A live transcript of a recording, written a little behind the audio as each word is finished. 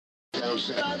Los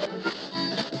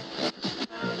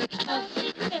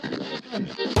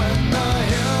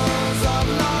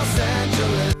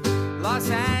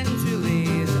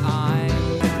Angeles, I'm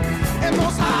and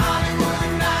most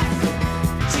Hollywood nights.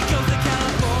 She goes to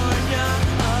California,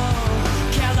 oh,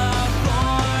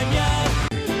 California.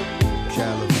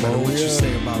 What you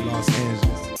say about Los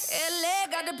Angeles? LA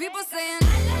got the people saying,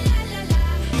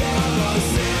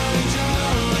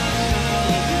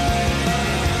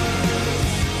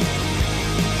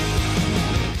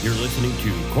 You're listening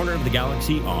to Corner of the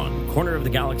Galaxy on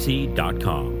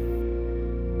cornerofthegalaxy.com.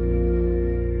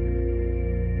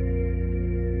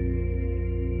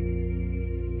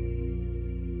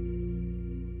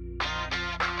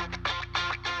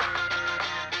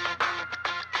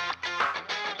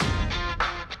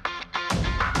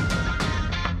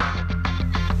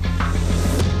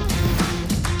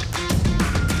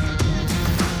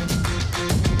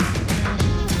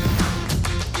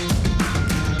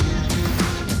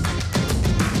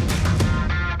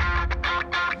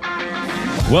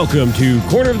 Welcome to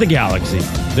Corner of the Galaxy,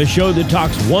 the show that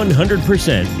talks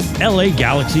 100% LA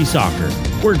Galaxy soccer.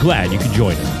 We're glad you could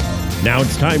join us. Now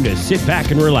it's time to sit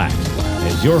back and relax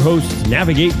as your hosts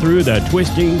navigate through the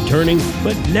twisting, turning,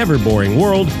 but never boring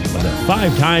world of the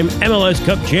five-time MLS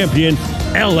Cup champion,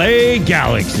 LA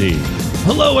Galaxy.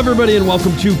 Hello, everybody, and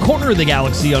welcome to Corner of the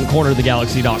Galaxy on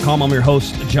cornerofthegalaxy.com. I'm your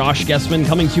host, Josh Gessman,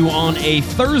 coming to you on a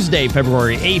Thursday,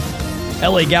 February 8th.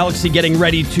 LA Galaxy getting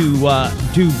ready to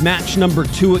do match number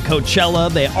 2 at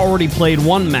Coachella. They already played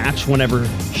one match whenever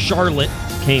Charlotte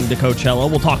came to Coachella.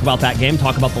 We'll talk about that game,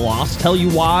 talk about the loss, tell you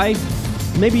why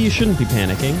maybe you shouldn't be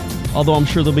panicking, although I'm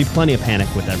sure there'll be plenty of panic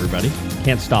with everybody.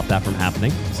 Can't stop that from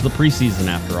happening. It's the preseason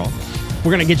after all. We're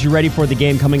going to get you ready for the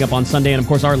game coming up on Sunday, and of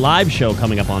course our live show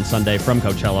coming up on Sunday from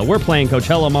Coachella. We're playing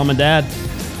Coachella, Mom and Dad.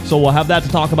 So we'll have that to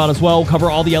talk about as well. We'll cover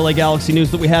all the LA Galaxy news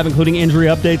that we have, including injury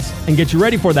updates, and get you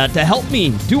ready for that. To help me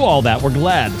do all that, we're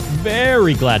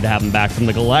very glad to have him back from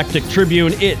the Galactic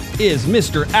Tribune. It is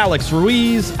Mr. Alex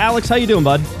Ruiz. Alex, how you doing,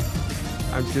 bud?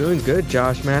 I'm doing good,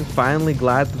 Josh, man. Finally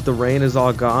glad that the rain is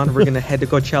all gone. We're going to head to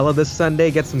Coachella this Sunday,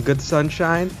 get some good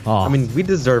sunshine. Oh. I mean, we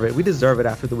deserve it. We deserve it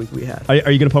after the week we had. Are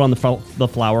you going to put on the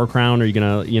flower crown? Are you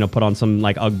going to put on some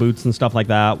like Ugg boots and stuff like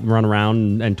that, run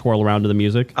around and twirl around to the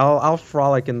music? I'll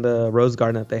frolic in the rose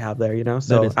garden that they have there,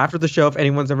 So after the show, if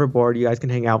anyone's ever bored, you guys can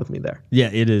hang out with me there. Yeah,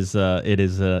 it's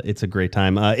a great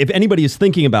time. If anybody is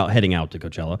thinking about heading out to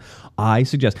Coachella, I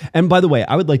suggest, and by the way,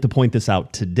 I would like to point this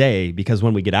out today because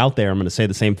when we get out there, I'm going to say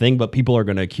the same thing, but people are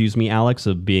going to accuse me, Alex,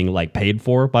 of being like paid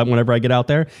for by whenever I get out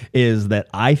there, is that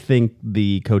I think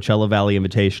the Coachella Valley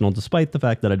Invitational, despite the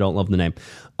fact that I don't love the name,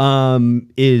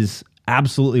 is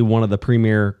absolutely one of the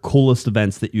premier, coolest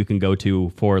events that you can go to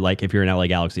for, like, if you're an LA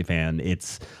Galaxy fan.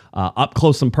 It's up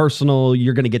close and personal.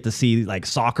 You're going to get to see like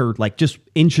soccer, like just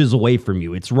inches away from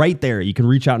you. It's right there. You can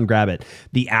reach out and grab it.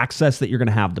 The access that you're going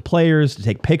to have to players to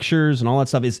take pictures and all that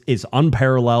stuff is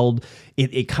unparalleled.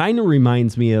 It kind of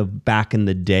reminds me of back in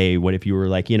the day, what if you were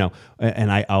like, and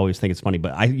I always think it's funny,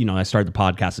 but I started the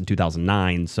podcast in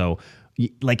 2009. So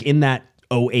like in that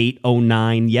 08,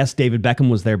 09. Yes, David Beckham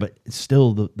was there, but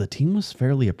still the team was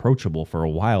fairly approachable for a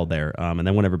while there. And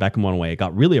then whenever Beckham went away, it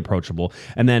got really approachable.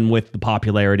 And then with the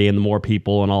popularity and the more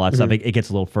people and all that stuff, it gets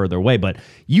a little further away. But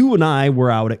you and I were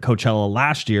out at Coachella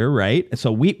last year, right?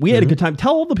 So we had a good time.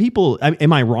 Tell all the people,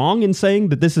 am I wrong in saying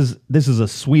that this is a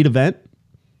sweet event?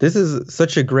 This is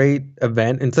such a great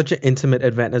event and such an intimate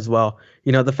event as well.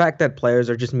 The fact that players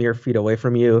are just mere feet away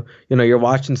from you. You're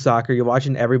watching soccer. You're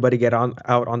watching everybody get out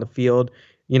on the field.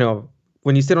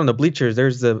 When you sit on the bleachers,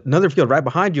 there's another field right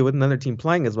behind you with another team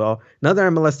playing as well, another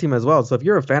MLS team as well. So if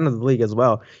you're a fan of the league as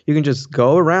well, you can just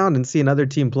go around and see another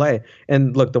team play.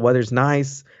 And look, the weather's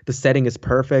nice. The setting is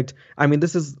perfect. I mean,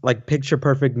 this is like picture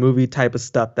perfect movie type of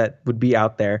stuff that would be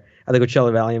out there at the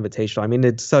Coachella Valley Invitational. I mean,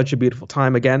 it's such a beautiful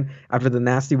time. Again, after the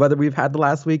nasty weather we've had the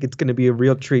last week, it's going to be a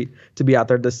real treat to be out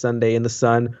there this Sunday in the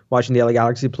sun, watching the LA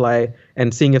Galaxy play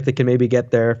and seeing if they can maybe get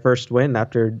their first win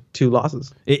after 2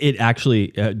 losses. It actually,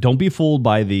 don't be fooled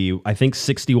by I think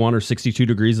 61 or 62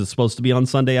 degrees is supposed to be on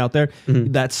Sunday out there.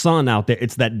 Mm-hmm. That sun out there,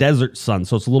 it's that desert sun,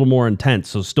 so it's a little more intense.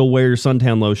 So still wear your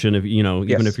suntan lotion if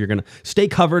even if you're going to stay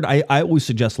covered. I always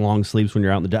suggest long sleeves when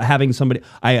you're out in the having somebody.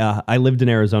 I lived in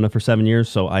Arizona for 7 years,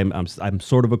 so I'm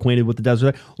sort of acquainted with the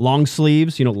desert. Long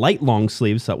sleeves, light long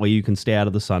sleeves, that way you can stay out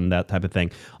of the sun, that type of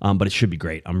thing. But it should be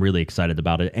great. I'm really excited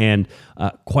about it, and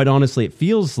quite honestly, it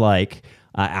feels like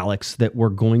Alex, that we're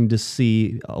going to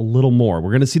see a little more.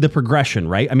 We're going to see the progression,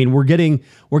 right? I mean, we're getting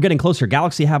closer.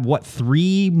 Galaxy have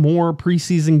 3 more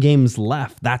preseason games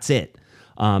left. That's it.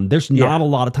 There's not a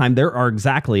lot of time. There are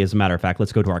exactly, as a matter of fact,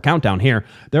 let's go to our countdown here.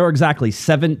 There are exactly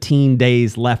 17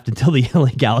 days left until the LA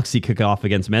Galaxy kick off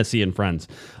against Messi and friends.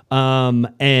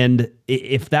 And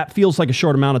if that feels like a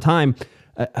short amount of time,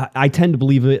 I tend to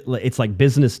believe it's like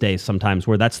business days sometimes,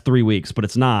 where that's 3 weeks, but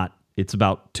it's not. It's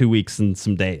about 2 weeks and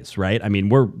some days, right? I mean,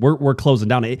 we're closing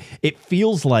down. It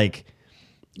feels like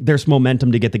there's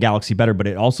momentum to get the Galaxy better, but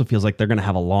it also feels like they're going to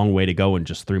have a long way to go in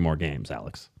just 3 more games,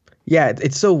 Alex. Yeah,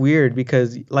 it's so weird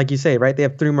because, like you say, right, they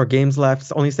have 3 more games left.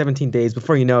 It's only 17 days.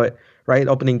 Before you know it, right,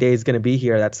 opening day is going to be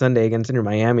here that Sunday against Inter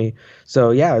Miami. So,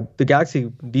 yeah, the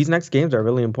Galaxy, these next games are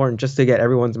really important just to get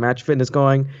everyone's match fitness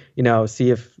going,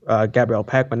 see if Gabriel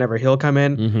Peck, whenever he'll come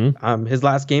in. His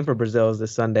last game for Brazil is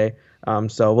this Sunday.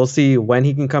 So we'll see when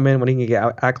he can come in, when he can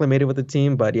get acclimated with the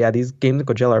team. But, yeah, these games in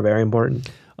Coachella are very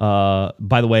important.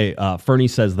 By the way, Fernie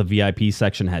says the VIP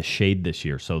section has shade this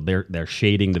year, so they're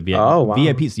shading the VIP. Oh, wow.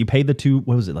 VIPs. You pay the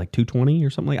like $220 or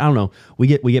something? I don't know. We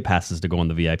get passes to go in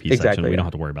the VIP section. We don't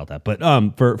have to worry about that. But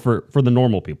for the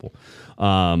normal people,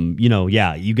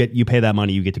 you pay that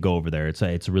money, you get to go over there. It's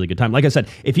a really good time. Like I said,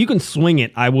 if you can swing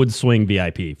it, I would swing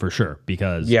VIP for sure,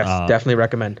 because yes, definitely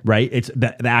recommend. Right, it's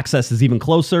the access is even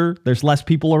closer. There's less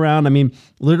people around. I mean,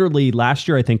 literally last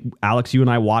year, I think Alex, you and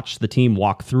I watched the team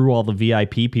walk through all the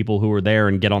VIP people who were there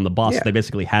and get on the bus. They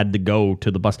basically had to go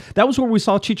to the bus. That was where we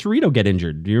saw Chicharito get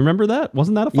injured. Do you remember that?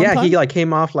 Wasn't that a fun time? He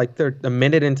came off like a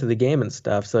minute into the game and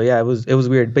stuff. So yeah, it was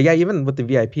weird. But yeah, even with the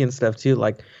VIP and stuff too,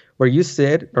 like where you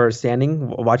sit or standing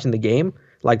watching the game,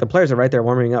 like the players are right there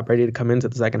warming up, ready to come into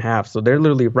the second half. So they're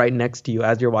literally right next to you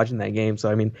as you're watching that game. So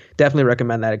I mean, definitely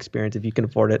recommend that experience if you can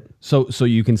afford it. So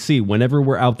you can see whenever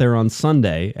we're out there on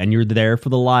Sunday and you're there for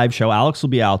the live show, Alex will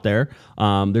be out there. There's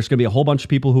going to be a whole bunch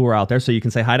of people who are out there, so you can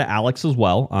say hi to Alex as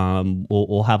well.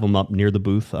 We'll have him up near the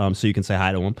booth, so you can say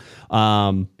hi to him.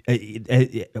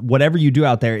 Whatever you do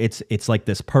out there, it's like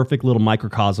this perfect little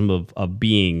microcosm of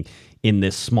being in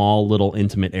this small little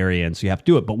intimate area, and so you have to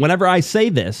do it. But whenever I say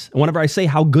this, whenever I say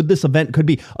how good this event could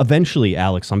be, eventually,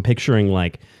 Alex, I'm picturing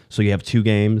like, so you have 2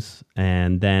 games,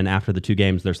 and then after the 2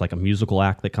 games, there's like a musical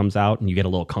act that comes out, and you get a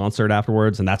little concert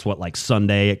afterwards, and that's what like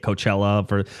Sunday at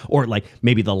Coachella or like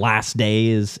maybe the last day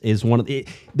is one of the.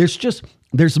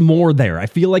 There's more there. I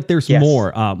feel like there's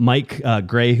more. Mike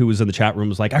Gray, who was in the chat room,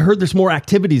 was like, I heard there's more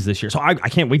activities this year. So I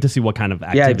can't wait to see what kind of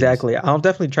activities. Yeah, exactly. I'll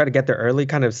definitely try to get there early,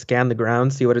 kind of scan the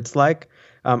ground, see what it's like.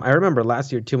 I remember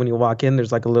last year, too, when you walk in,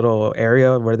 there's like a little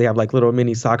area where they have like little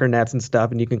mini soccer nets and stuff,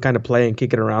 and you can kind of play and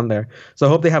kick it around there. So I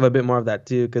hope they have a bit more of that,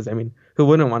 too, because, I mean, who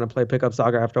wouldn't want to play pickup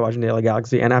soccer after watching the LA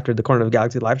Galaxy and after the Corner of the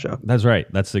Galaxy live show? That's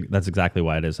right. That's exactly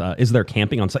why it is. Is there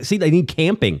camping on site? See, they need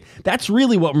camping. That's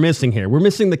really what we're missing here. We're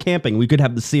missing the camping. We could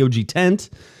have the COG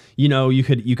tent. You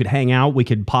could hang out. We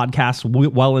could podcast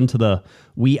well into the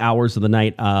wee hours of the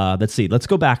night. Let's see. Let's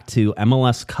go back to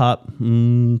MLS Cup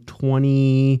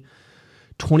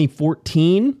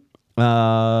 2014.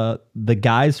 The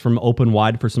guys from Open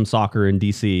Wide for Some Soccer in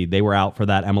DC, they were out for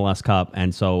that MLS Cup,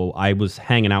 and so I was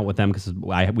hanging out with them because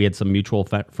we had some mutual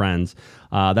friends.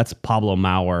 That's Pablo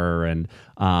Maurer and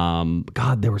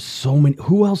God, there were so many.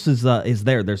 Who else is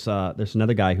there? There's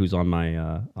another guy who's on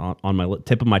my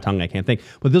tip of my tongue. I can't think.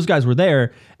 But those guys were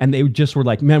there, and they just were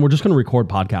like, "Man, we're just going to record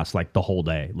podcasts like the whole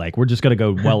day. Like we're just going to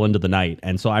go well into the night."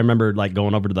 And so I remember like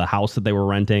going over to the house that they were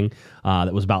renting.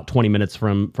 That was about 20 minutes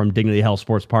from Dignity Health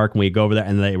Sports Park, and we go over there,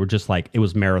 and they were just like, it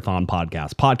was marathon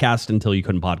podcast until you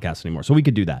couldn't podcast anymore. So we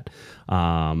could do that.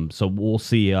 So we'll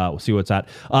see what's at.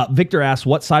 Victor asks,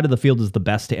 what side of the field is the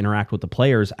best to interact with the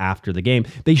players after the game?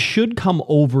 They should come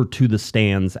over to the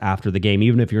stands after the game,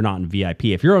 even if you're not in VIP.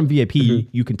 If you're on VIP,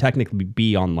 you can technically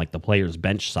be on like the players'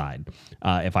 bench side,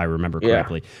 if I remember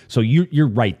correctly. So you're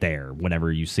right there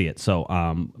whenever you see it. So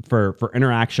for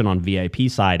interaction on VIP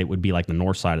side, it would be like the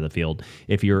north side of the field.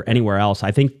 If you're anywhere else,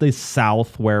 I think the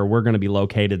south where we're going to be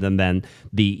located, and then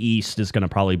the east is going to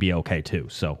probably be okay too.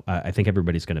 So I think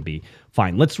everybody's going to be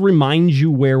fine. Let's remind you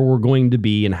where we're going to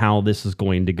be and how this is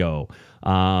going to go.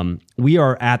 We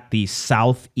are at the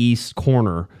southeast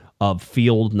corner of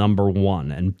field number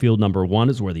 1. And field number 1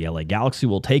 is where the LA Galaxy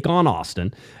will take on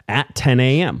Austin at 10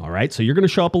 a.m. All right. So you're going to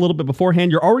show up a little bit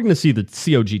beforehand. You're already going to see the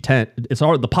COG tent.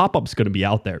 The pop-up's going to be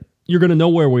out there. You're going to know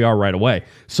where we are right away.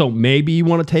 So maybe you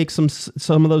want to take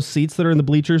some of those seats that are in the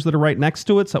bleachers that are right next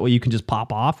to it, so that way you can just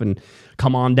pop off and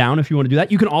come on down if you want to do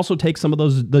that. You can also take some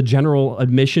of the general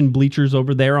admission bleachers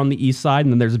over there on the east side,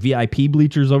 and then there's VIP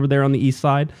bleachers over there on the east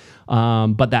side.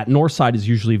 But that north side is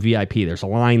usually VIP. There's a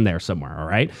line there somewhere, all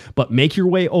right? But make your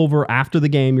way over after the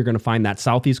game. You're going to find that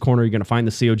southeast corner. You're going to find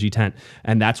the COG tent,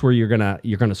 and that's where you're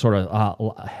gonna sort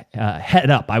of head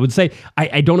up. I would say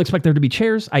I don't expect there to be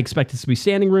chairs. I expect it to be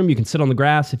standing room. You can sit on the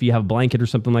grass if you have a blanket or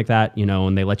something like that,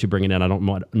 and they let you bring it in. I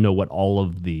don't know what all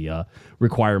of the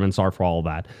requirements are for all of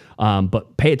that.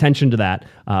 But pay attention to that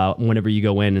whenever you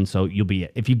go in. And so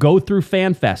if you go through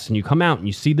Fan Fest and you come out and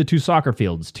you see the two soccer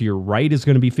fields, to your right is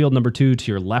going to be field number 2,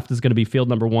 to your left is going to be field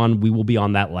number 1. We will be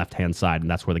on that left-hand side, and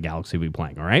that's where the Galaxy will be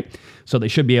playing, all right? So they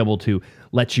should be able to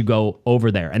let you go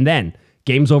over there. And then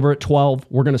game's over at 12.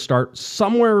 We're going to start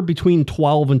somewhere between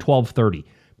 12 and 12:30.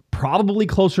 Probably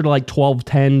closer to like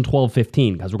 12:10,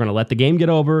 12:15, because we're going to let the game get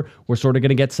over. We're sort of going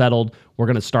to get settled. We're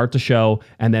going to start the show,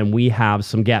 and then we have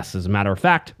some guests. As a matter of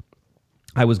fact,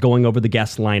 I was going over the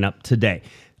guest lineup today.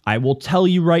 I will tell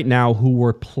you right now who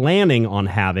we're planning on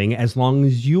having, as long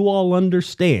as you all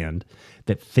understand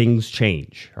that things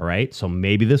change, all right? So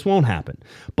maybe this won't happen.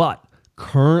 But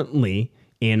currently,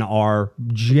 in our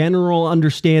general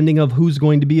understanding of who's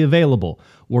going to be available,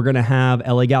 we're going to have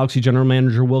LA Galaxy General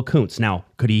Manager Will Kuntz. Now,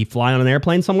 could he fly on an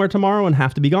airplane somewhere tomorrow and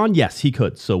have to be gone? Yes, he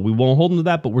could. So we won't hold him to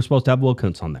that, but we're supposed to have Will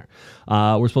Kuntz on there.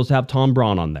 We're supposed to have Tom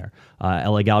Braun on there,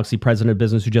 LA Galaxy President of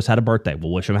Business who just had a birthday.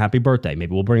 We'll wish him a happy birthday.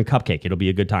 Maybe we'll bring a cupcake. It'll be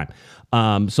a good time.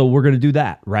 So we're going to do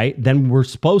that, right? Then we're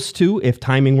supposed to, if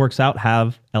timing works out,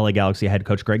 have LA Galaxy head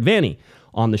coach Greg Vanney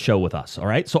on the show with us, all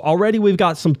right? So already we've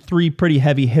got some 3 pretty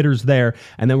heavy hitters there,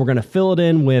 and then we're going to fill it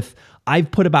in with,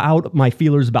 I've put out my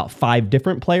feelers about 5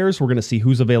 different players. We're going to see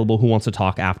who's available, who wants to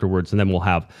talk afterwards, and then we'll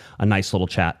have a nice little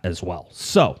chat as well.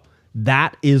 So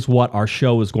that is what our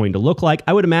show is going to look like.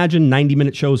 I would imagine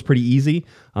 90-minute show is pretty easy.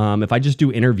 If I just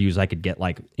do interviews, I could get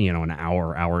an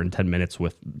hour and 10 minutes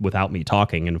without me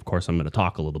talking. And of course, I'm going to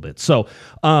talk a little bit. So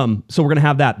we're going to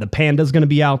have that. The Panda's going to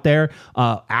be out there.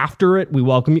 After it, we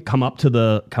welcome you. Come up to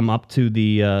the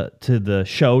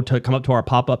show, to come up to our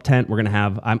pop-up tent. We're going to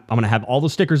have, I'm going to have all the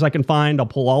stickers I can find. I'll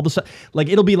pull all the stuff.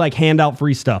 It'll be like handout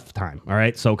free stuff time. All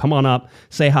right. So come on up,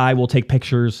 say hi. We'll take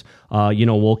pictures.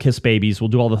 We'll kiss babies. We'll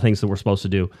do all the things that we're supposed to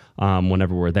do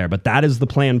whenever we're there. But that is the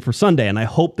plan for Sunday, and I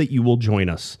hope that you will join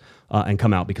us and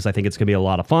come out, because I think it's going to be a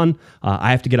lot of fun. I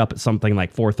have to get up at something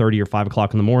like 4:30 or 5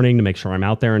 o'clock in the morning to make sure I'm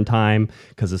out there in time,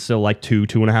 because it's still like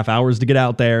 2.5 hours to get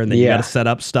out there, and then you got to set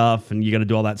up stuff, and you got to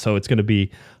do all that. So it's going to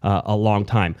be a long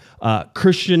time.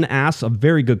 Christian asks a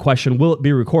very good question. Will it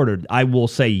be recorded? I will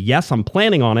say yes, I'm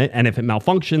planning on it, and if it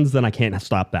malfunctions, then I can't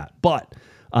stop that. But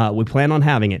we plan on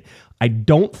having it. I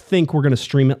don't think we're going to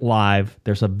stream it live.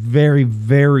 There's a very,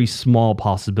 very small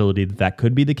possibility that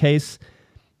could be the case.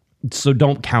 So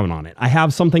don't count on it. I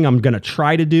have something I'm going to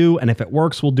try to do, and if it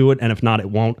works, we'll do it, and if not, it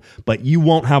won't. But you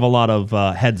won't have a lot of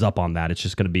heads up on that. It's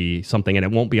just going to be something, and it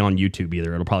won't be on YouTube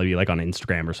either. It'll probably be like on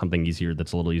Instagram or something easier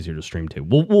that's a little easier to stream to.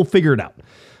 We'll figure it out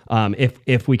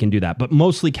if we can do that. But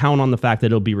mostly count on the fact that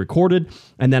it'll be recorded,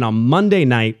 and then on Monday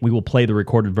night, we will play the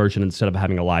recorded version instead of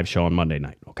having a live show on Monday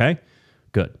night, okay?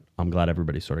 Good. I'm glad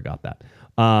everybody sort of got that.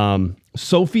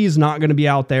 Sophie's not going to be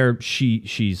out there.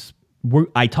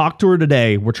 I talked to her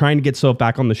today. We're trying to get Soph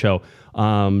back on the show.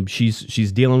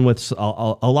 She's dealing with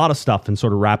a lot of stuff and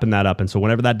sort of wrapping that up. And so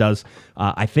whenever that does,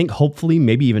 I think hopefully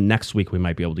maybe even next week we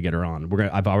might be able to get her on.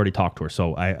 I've already talked to her,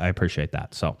 so I appreciate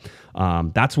that. So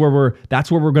that's where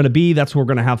we're going to be. That's where we're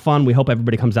going to have fun. We hope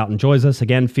everybody comes out and enjoys us.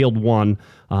 Again, Field 1,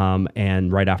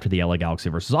 and right after the LA Galaxy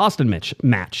versus Austin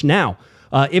match. Now,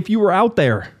 if you were out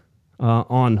there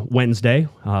on Wednesday,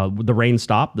 the rain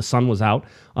stopped, the sun was out.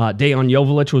 Dejan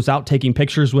Joveljic was out taking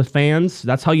pictures with fans.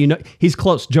 That's how you know he's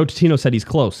close. Joe Tatino said he's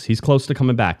close. He's close to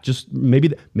coming back. Just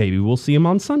maybe we'll see him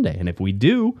on Sunday. And if we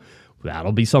do,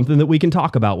 that'll be something that we can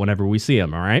talk about whenever we see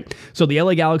him, all right? So the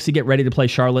LA Galaxy get ready to play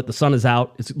Charlotte. The sun is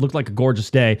out. It looked like a gorgeous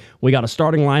day. We got a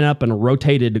starting lineup and a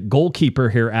rotated goalkeeper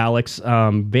here, Alex.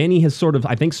 Vanney has sort of,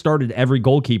 I think, started every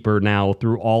goalkeeper now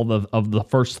through all of the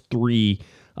first 3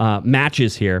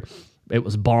 matches here. It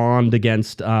was Bond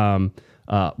against, God,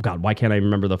 why can't I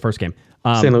remember the first game?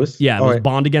 St. Louis? Yeah, it was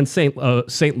Bond against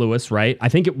St. Louis, right? I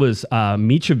think it was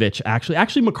Mitrovic, actually.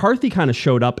 Actually, McCarthy kind of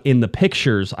showed up in the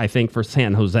pictures, I think, for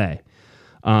San Jose.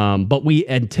 But we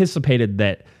anticipated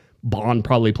that Bond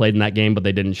probably played in that game, but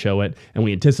they didn't show it. And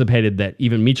we anticipated that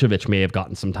even Mitrovic may have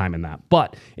gotten some time in that.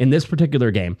 But in this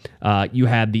particular game, you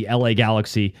had the LA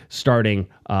Galaxy starting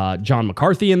John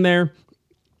McCarthy in there.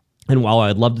 And while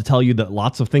I'd love to tell you that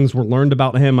lots of things were learned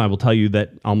about him, I will tell you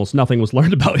that almost nothing was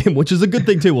learned about him, which is a good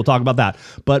thing too. We'll talk about that.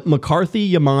 But McCarthy,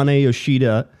 Yamane,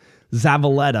 Yoshida,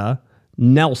 Zavaleta,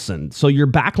 Nelson. So your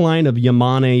back line of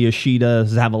Yamane, Yoshida,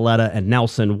 Zavaleta, and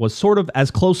Nelson was sort of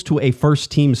as close to a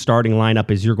first-team starting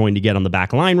lineup as you're going to get on the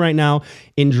back line right now.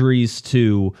 Injuries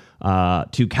to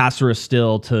Caceres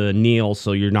still, to Neal,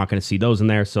 so you're not going to see those in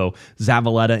there. So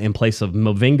Zavaleta in place of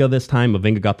Mavinga this time.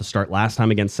 Mavinga got the start last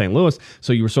time against St. Louis,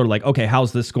 so you were sort of like, okay,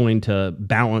 how's this going to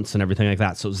balance and everything like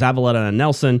that? So Zavaleta and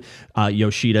Nelson,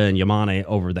 Yoshida and Yamane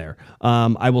over there.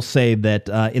 I will say that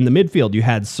in the midfield, you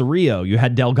had Cerrillo, you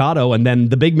had Delgado, and then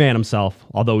the big man himself,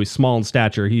 although he's small in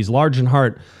stature, he's large in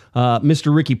heart.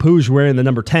 Mr. Ricky Puig, wearing the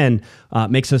number 10,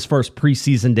 makes his first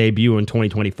preseason debut in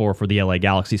 2024 for the LA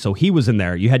Galaxy. So he was in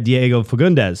there. You had Diego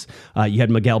Fagundes, you had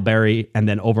Miguel Berry, and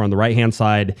then over on the right-hand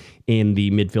side in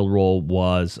the midfield role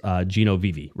was Gino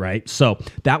Vivi, right? So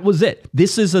that was it.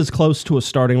 This is as close to a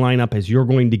starting lineup as you're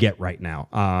going to get right now.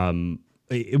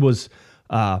 It was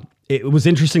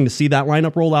interesting to see that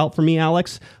lineup roll out for me,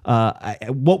 Alex.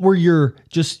 What were your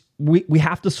just... We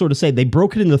have to sort of say they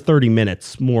broke it into 30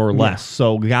 minutes, more or less.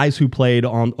 So guys who played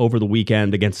on over the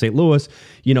weekend against St. Louis,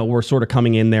 were sort of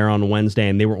coming in there on Wednesday,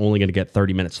 and they were only going to get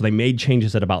 30 minutes. So they made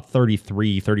changes at about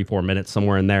 33, 34 minutes,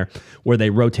 somewhere in there, where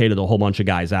they rotated a whole bunch of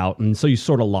guys out. And so you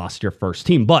sort of lost your first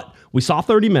team. But we saw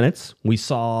 30 minutes. We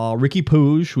saw Ricky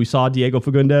Puig. We saw Diego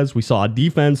Fagundes. We saw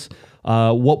defense.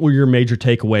 What were your major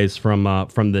takeaways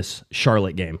from this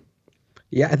Charlotte game?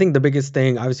 Yeah, I think the biggest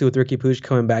thing, obviously, with Ricky Puig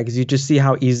coming back is you just see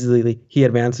how easily he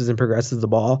advances and progresses the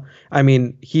ball. I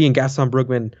mean, he and Gaston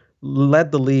Brugman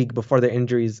led the league before their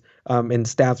injuries in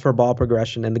stats for ball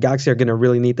progression, and the Galaxy are going to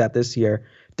really need that this year.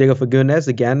 Diego Fagundes,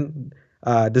 again,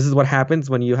 this is what happens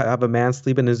when you have a man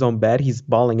sleep in his own bed. He's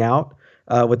balling out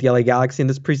with the LA Galaxy in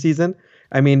this preseason.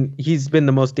 I mean, he's been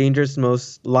the most dangerous,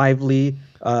 most lively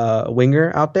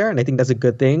winger out there, and I think that's a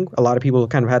good thing. A lot of people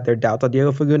kind of had their doubts on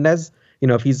Diego Fagundes,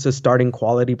 if he's a starting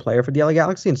quality player for the LA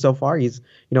Galaxy. And so far, he's,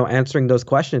 answering those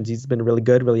questions. He's been really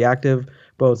good, really active,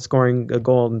 both scoring a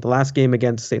goal in the last game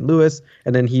against St. Louis,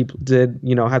 and then he did,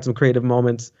 had some creative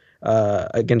moments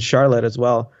against Charlotte as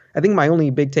well. I think my only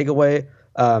big takeaway,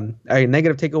 a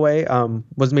negative takeaway,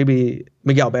 was maybe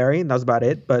Miguel Berry, and that was about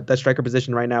it. But that striker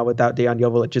position right now without Dejan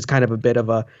Joveljic is kind of a bit of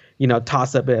a,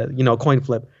 toss-up, coin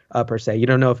flip per se. You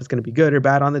don't know if it's going to be good or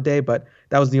bad on the day, but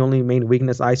that was the only main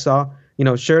weakness I saw.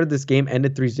 Sure, this game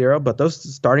ended 3-0, but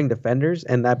those starting defenders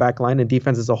and that back line and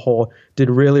defense as a whole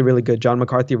did really, really good. John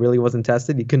McCarthy really wasn't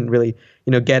tested. You couldn't really,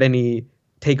 get any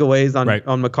takeaways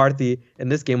on McCarthy in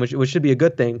this game, which should be a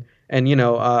good thing. And,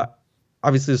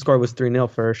 obviously the score was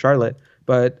 3-0 for Charlotte,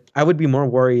 but I would be more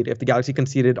worried if the Galaxy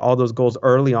conceded all those goals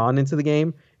early on into the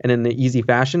game and in an easy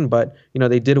fashion. But,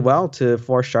 they did well to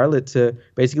force Charlotte to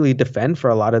basically defend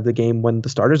for a lot of the game when the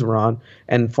starters were on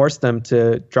and force them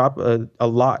to drop a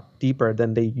lot deeper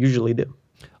than they usually do.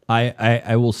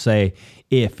 I will say,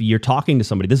 if you're talking to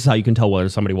somebody, this is how you can tell whether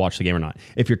somebody watched the game or not.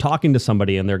 If you're talking to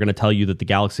somebody and they're going to tell you that the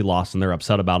Galaxy lost and they're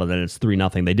upset about it and it's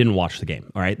 3-0, they didn't watch the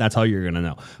game. All right, that's how you're going to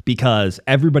know. Because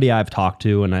everybody I've talked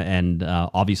to, and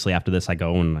obviously after this I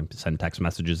go and I send text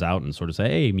messages out and sort of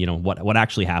say, hey, what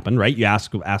actually happened, right? You ask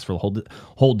for the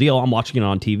whole deal. I'm watching it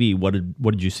on TV. What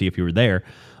did you see if you were there?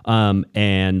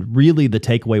 And really the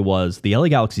takeaway was the LA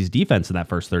Galaxy's defense in that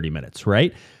first 30 minutes,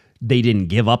 right? They didn't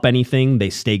give up anything.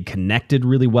 They stayed connected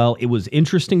really well. It was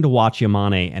interesting to watch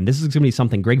Yamane, and this is going to be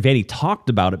something Greg Vanney talked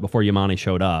about it before Yamane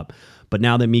showed up. But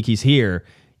now that Miki's here,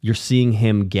 you're seeing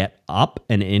him get up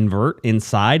and invert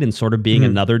inside and sort of being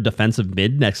another defensive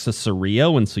mid next to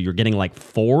Cerrillo. And so you're getting like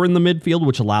 4 in the midfield,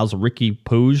 which allows Ricky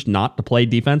Puig not to play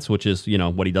defense, which is,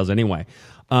 what he does anyway.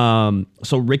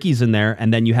 So Ricky's in there,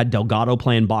 and then you had Delgado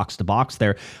playing box to box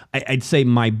there. I'd say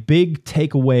my big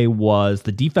takeaway was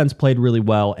the defense played really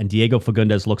well, and Diego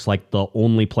Fagundes looks like the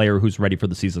only player who's ready for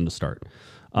the season to start.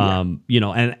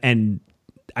 And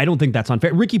I don't think that's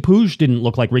unfair. Ricky Puig didn't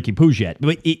look like Ricky Puig yet,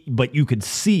 but you could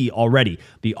see already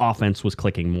the offense was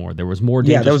clicking more. There was more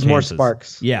dangerous there was chances. more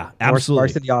sparks. Yeah, absolutely. More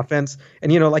sparks in the offense.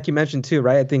 And, like you mentioned too,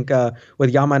 right? I think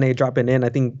with Yamane dropping in, I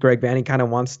think Greg Vanney kind of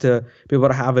wants to be able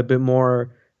to have a bit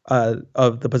more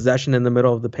of the possession in the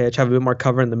middle of the pitch, have a bit more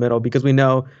cover in the middle, because we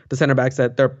know the center backs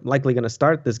that they're likely going to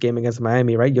start this game against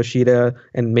Miami, right? Yoshida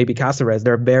and maybe Caceres,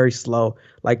 they're very slow.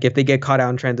 Like if they get caught out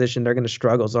in transition, they're going to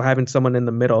struggle. So having someone in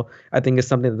the middle, I think, is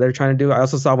something that they're trying to do. I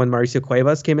also saw when Mauricio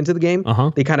Cuevas came into the game,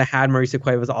 they kind of had Mauricio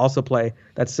Cuevas also play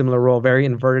that similar role, very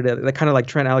inverted, kind of like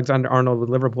Trent Alexander-Arnold with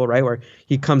Liverpool, right? Where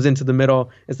he comes into the middle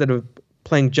instead of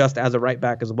playing just as a right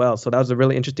back as well. So that was a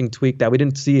really interesting tweak that we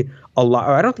didn't see a lot.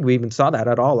 Or I don't think we even saw that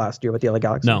at all last year with the LA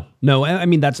Galaxy. No. I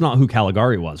mean, that's not who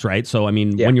Caligari was, right? So, I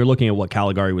mean, when you're looking at what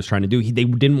Caligari was trying to do, they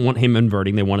didn't want him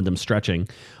inverting. They wanted them stretching.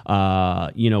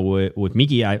 With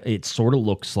Miki, it sort of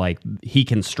looks like he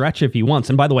can stretch if he wants.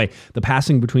 And by the way, the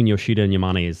passing between Yoshida and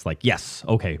Yamane is like, yes,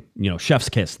 okay, chef's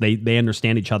kiss. They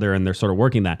understand each other and they're sort of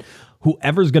working that.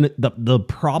 Whoever's going to, the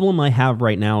problem I have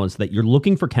right now is that you're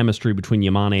looking for chemistry between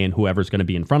Yamane and whoever's going to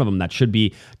be in front of him. That should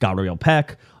be Gabriel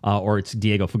Peck or it's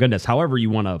Diego Fagundes. However you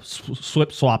want to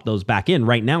swap those back in.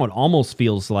 Right now, it almost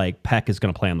feels like Peck is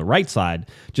going to play on the right side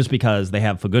just because they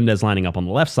have Fagundes lining up on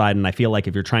the left side. And I feel like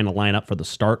if you're trying to line up for the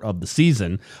start of the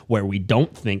season where we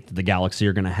don't think that the Galaxy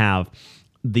are going to have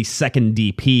the second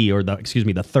DP or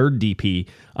the third DP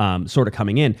sort of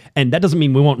coming in. And that doesn't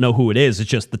mean we won't know who it is. It's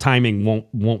just the timing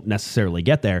won't necessarily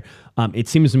get there. It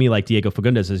seems to me like Diego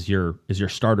Fagundes is your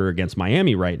starter against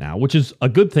Miami right now, which is a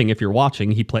good thing if you're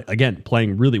watching. He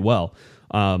playing really well.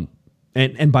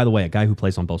 And by the way, a guy who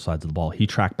plays on both sides of the ball, he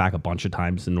tracked back a bunch of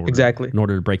times in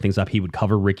order to break things up. He would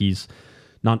cover Ricky's.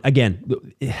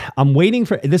 I'm waiting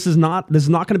for this is not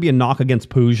going to be a knock against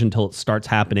Puig until it starts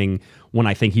happening when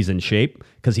I think he's in shape,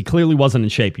 because he clearly wasn't in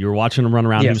shape. You were watching him run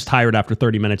around. Yes. He was tired after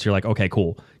 30 minutes. You're like, okay,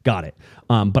 cool, got it.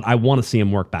 But I want to see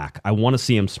him work back. I want to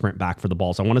see him sprint back for the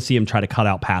balls. I want to see him try to cut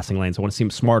out passing lanes. I want to see him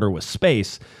smarter with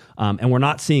space. And we're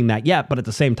not seeing that yet. But at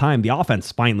the same time, the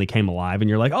offense finally came alive. And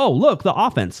you're like, oh, look, the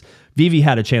offense. Vivi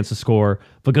had a chance to score.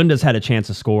 Fagundes had a chance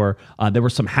to score. There were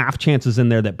some half chances in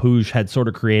there that Puig had sort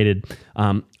of created.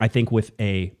 I think with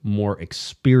a more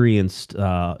experienced,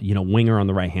 winger on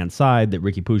the right-hand side, that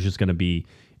Ricky Puig is going to be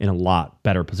in a lot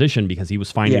better position because he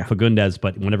was finding Fagundes,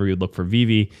 but whenever you would look for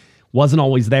Vivi, wasn't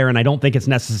always there. And I don't think it's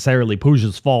necessarily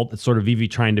Puig's fault. It's sort of Vivi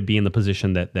trying to be in the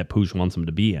position that Puig wants him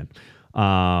to be in.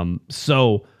 That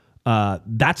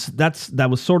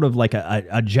was sort of like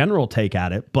a general take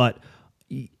at it, but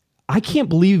I can't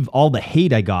believe all the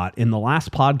hate I got in the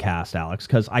last podcast, Alex,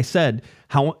 because I said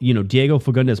how, Diego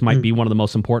Fagundes might be one of the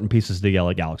most important pieces of the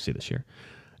LA Galaxy this year.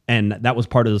 And that was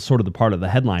part of the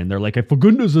headline. They're like, if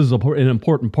Fagundes is an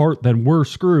important part, then we're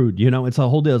screwed. It's a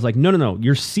whole deal. It's like, no.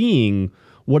 You're seeing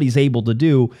what he's able to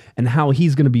do and how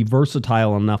he's going to be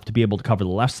versatile enough to be able to cover the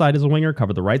left side as a winger,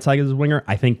 cover the right side as a winger.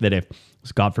 I think that if,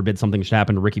 God forbid, something should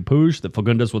happen to Ricky Puig, that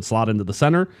Fagundes would slot into the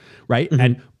center, right? Mm-hmm.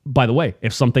 And by the way,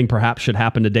 if something perhaps should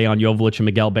happen to Dejan Joveljic and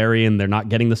Miguel Berry and they're not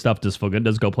getting the stuff, does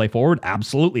Fagundes go play forward?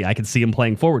 Absolutely. I could see him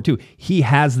playing forward too. He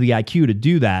has the IQ to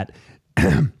do that.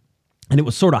 And it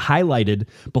was sort of highlighted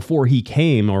before he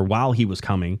came or while he was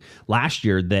coming last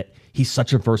year that he's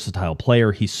such a versatile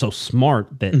player. He's so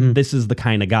smart that this is the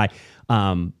kind of guy.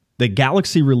 The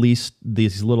Galaxy released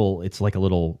it's like a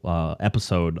little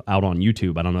episode out on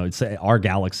YouTube. I don't know. It's Our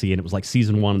Galaxy, and it was like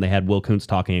season 1, and they had Will Kuntz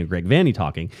talking and Greg Vanney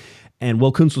talking. And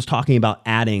Will Kuntz was talking about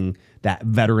adding that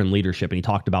veteran leadership. And he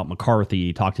talked about McCarthy.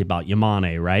 He talked about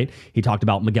Yamane, right? He talked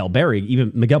about Miguel Berry.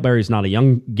 Even Miguel Berry's not a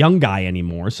young guy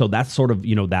anymore. So that's sort of,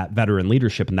 that veteran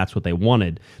leadership. And that's what they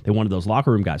wanted. They wanted those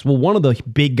locker room guys. Well, one of the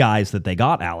big guys that they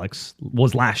got, Alex,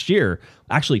 was last year.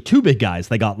 Actually, 2 big guys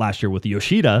they got last year with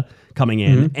Yoshida coming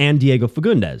in and Diego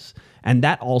Fagundes. And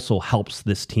that also helps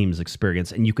this team's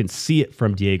experience. And you can see it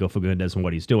from Diego Fagundes and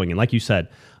what he's doing. And like you said,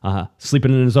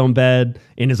 sleeping in his own bed,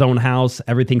 in his own house,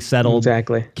 everything settled.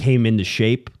 Exactly. Came into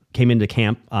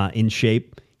camp in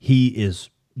shape. He is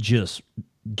just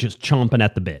chomping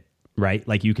at the bit, right?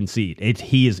 Like you can see it.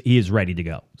 He is ready to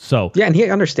go. So yeah, and he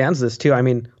understands this too. I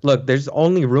mean, look, there's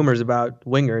only rumors about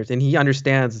wingers, and he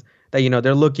understands that,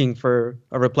 they're looking for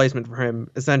a replacement for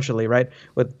him, essentially, right?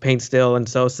 With Payne Still and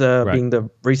Sosa being the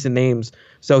recent names.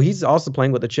 So he's also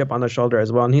playing with a chip on the shoulder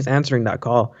as well, and he's answering that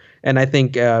call. And I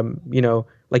think,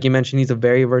 like you mentioned, he's a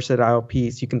very versatile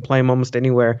piece. You can play him almost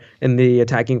anywhere in the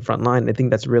attacking front line. I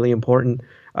think that's really important.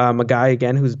 A guy,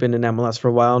 again, who's been in MLS for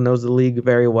a while, knows the league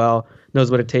very well, knows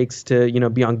what it takes to,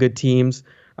 be on good teams.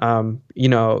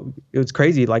 It was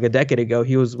crazy. Like a decade ago,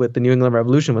 he was with the New England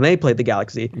Revolution when they played the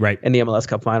Galaxy in the MLS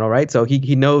Cup final, right? So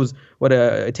he knows what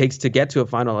it takes to get to a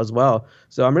final as well.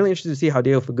 So I'm really interested to see how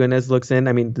Diego Fagundes looks in.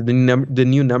 I mean, the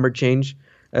new number change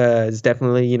is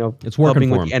definitely, it's helping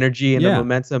with him. the energy and the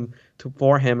momentum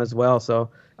for him as well.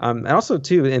 So and also,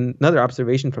 too, in another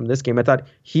observation from this game, I thought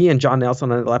he and John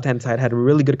Nelson on the left-hand side had a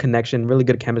really good connection, really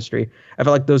good chemistry. I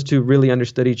felt like those two really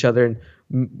understood each other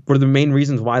and were the main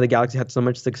reasons why the Galaxy had so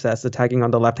much success attacking on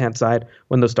the left-hand side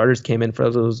when those starters came in for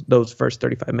those first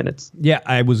 35 minutes.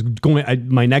 Yeah,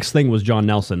 my next thing was John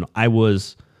Nelson. I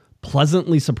was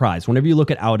pleasantly surprised. Whenever you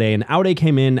look at Aude, and Aude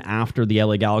came in after the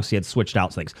LA Galaxy had switched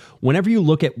out things. Whenever you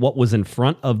look at what was in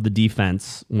front of the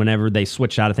defense, whenever they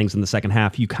switched out of things in the second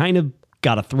half, you kind of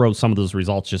got to throw some of those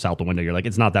results just out the window. You're like,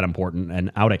 it's not that important.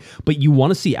 And Aude, but you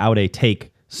want to see Aude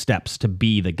take steps to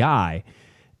be the guy.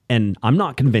 And I'm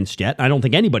not convinced yet. I don't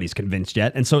think anybody's convinced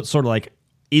yet. And so it's sort of like,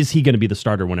 is he going to be the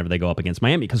starter whenever they go up against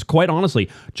Miami? Because quite honestly,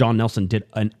 John Nelson did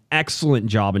an excellent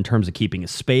job in terms of keeping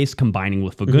his space, combining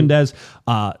with Fagundes,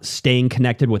 staying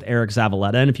connected with Eric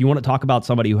Zavaleta. And if you want to talk about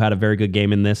somebody who had a very good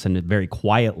game in this and very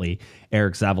quietly,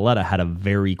 Eric Zavaleta had a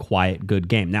very quiet, good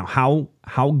game. Now,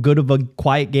 how good of a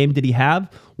quiet game did he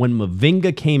have? When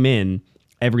Mavinga came in,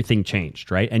 everything changed,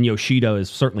 right? And Yoshida is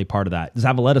certainly part of that.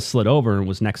 Zavaleta slid over and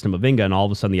was next to Mavinga, and all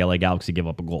of a sudden the LA Galaxy give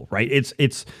up a goal, right?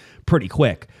 It's pretty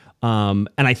quick. And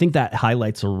I think that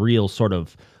highlights a real sort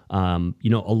of,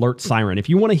 alert siren. If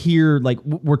you want to hear, like,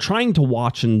 we're trying to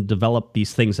watch and develop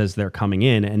these things as they're coming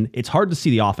in, and it's hard to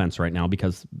see the offense right now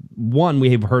because, one,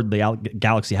 we have heard the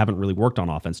Galaxy haven't really worked on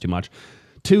offense too much.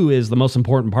 Two is the most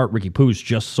important part, Ricky Puig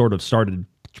just sort of started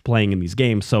playing in these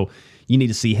games, so you need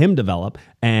to see him develop.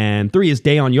 And three is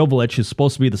Dejan Joveljic, who's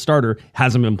supposed to be the starter,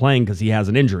 hasn't been playing because he has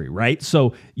an injury, right?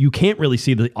 So you can't really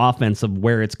see the offense of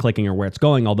where it's clicking or where it's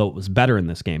going, although it was better in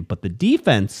this game. But the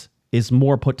defense is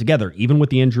more put together, even with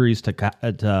the injuries to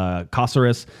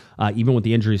Cáceres, even with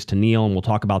the injuries to Neal, and we'll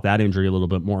talk about that injury a little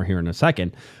bit more here in a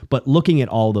second. But looking at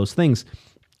all those things,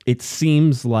 it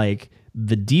seems like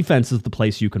the defense is the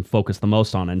place you can focus the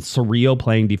most on. And Cerrillo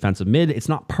playing defensive mid, it's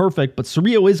not perfect, but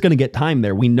Cerrillo is going to get time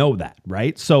there. We know that,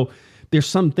 right? So there's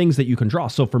some things that you can draw.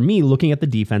 So for me, looking at the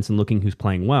defense and looking who's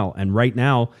playing well, and right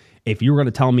now, if you were going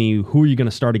to tell me who are you going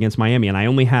to start against Miami, and I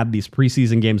only had these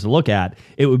preseason games to look at,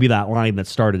 it would be that line that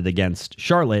started against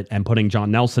Charlotte and putting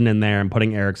John Nelson in there and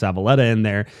putting Eric Zavaleta in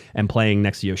there and playing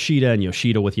next to Yoshida and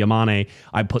Yoshida with Yamane.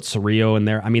 I'd put Cerrillo in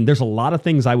there. I mean, there's a lot of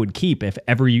things I would keep if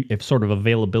sort of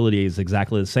availability is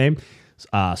exactly the same.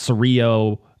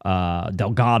 Cerrillo,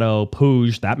 Delgado,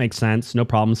 Puig, that makes sense. No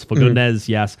problems. Fagundes,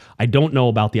 yes. I don't know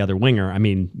about the other winger. I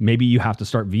mean, maybe you have to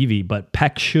start Vivi, but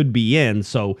Peck should be in,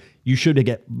 so you should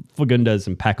get Fagundes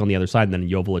and Peck on the other side and then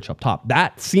Joveljic up top.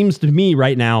 That seems to me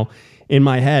right now in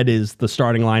my head is the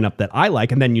starting lineup that I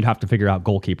like, and then you'd have to figure out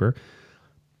goalkeeper.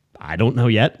 I don't know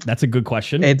yet. That's a good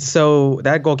question. It's so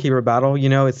that goalkeeper battle,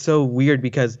 it's so weird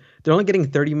because they're only getting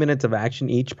 30 minutes of action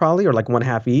each probably, or like one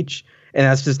half each. And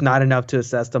that's just not enough to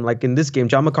assess them. Like in this game,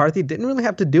 John McCarthy didn't really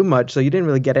have to do much, so you didn't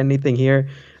really get anything here.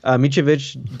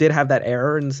 Mitrovic did have that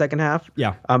error in the second half.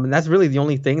 Yeah. And that's really the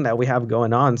only thing that we have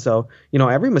going on. So,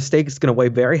 every mistake is going to weigh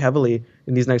very heavily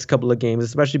in these next couple of games,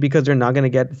 especially because they're not going to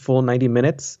get full 90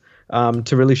 minutes to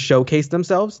really showcase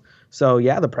themselves. So,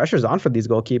 yeah, the pressure's on for these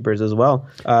goalkeepers as well,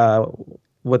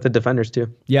 with the defenders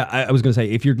too. Yeah, I was going to say,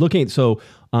 if you're looking at,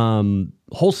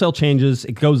 wholesale changes,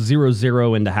 it goes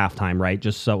 0-0 into halftime, right?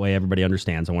 Just so that way everybody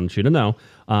understands. I want you to know.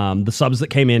 The subs that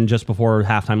came in just before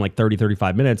halftime, like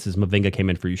 35 minutes, is Mavinga came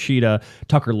in for Yoshida.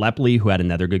 Tucker Lepley, who had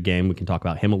another good game. We can talk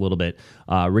about him a little bit.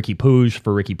 Ricky Puig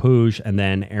for Ricky Puig. And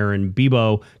then Aaron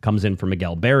Bibo comes in for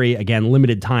Miguel Berry. Again,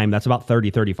 limited time. That's about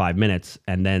 35 minutes.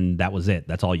 And then that was it.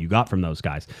 That's all you got from those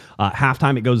guys.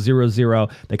 Halftime, it goes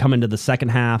 0-0. They come into the second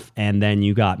half, and then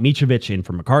you got Mitrovic in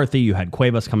for McCarthy. You had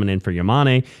Cuevas coming in for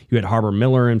Yamane. You had Harbor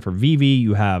Miller in for Vivi.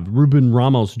 You have Ruben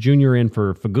Ramos Jr. in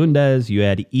for Fagundes. You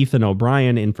had Ethan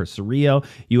O'Brien in for Cerrillo.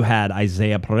 You had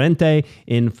Isaiah Parente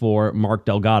in for Mark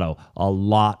Delgado. A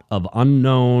lot of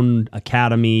unknown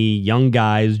academy, young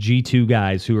guys, G2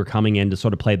 guys who are coming in to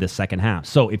sort of play this second half.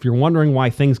 So if you're wondering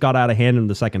why things got out of hand in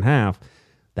the second half,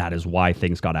 that is why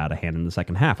things got out of hand in the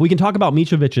second half. We can talk about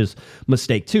Mitrovic's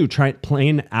mistake too,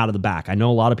 playing out of the back. I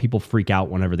know a lot of people freak out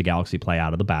whenever the Galaxy play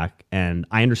out of the back, and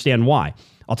I understand why.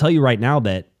 I'll tell you right now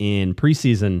that in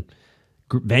preseason,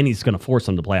 Vanny's going to force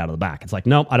them to play out of the back. It's like,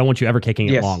 nope, I don't want you ever kicking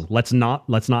it long. Let's not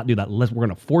do that. We're going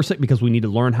to force it because we need to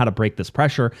learn how to break this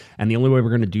pressure. And the only way we're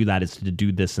going to do that is to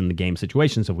do this in the game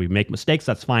situation. So if we make mistakes,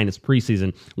 that's fine. It's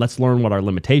preseason. Let's learn what our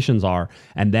limitations are.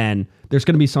 And then there's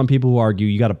going to be some people who argue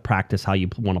you got to practice how you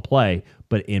want to play.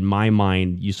 But in my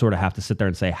mind, you sort of have to sit there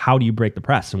and say, how do you break the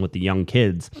press? And with the young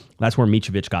kids, that's where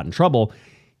Mitrovic got in trouble.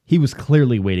 He was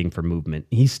clearly waiting for movement.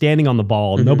 He's standing on the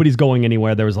ball. Mm-hmm. Nobody's going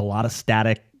anywhere. There was a lot of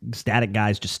static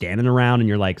guys just standing around, and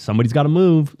you're like, somebody's got to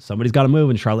move.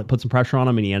 And Charlotte put some pressure on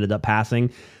him, and he ended up passing.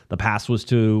 The pass was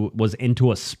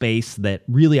into a space that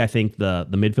really I think the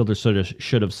midfielder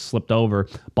should have slipped over.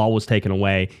 Ball was taken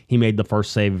away. He made the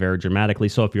first save very dramatically.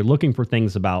 So if you're looking for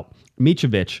things about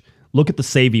Mitrovic, look at the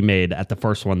save he made at the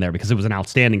first one there, because it was an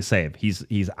outstanding save.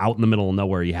 He's out in the middle of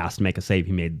nowhere. He has to make a save.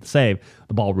 He made the save.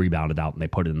 The ball rebounded out, and they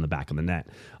put it in the back of the net.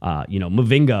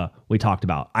 Mavinga, we talked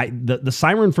about. The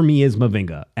siren for me is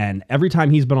Mavinga, and every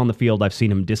time he's been on the field, I've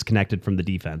seen him disconnected from the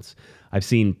defense. I've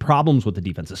seen problems with the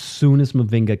defense. As soon as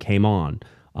Mavinga came on,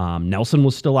 Nelson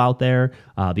was still out there.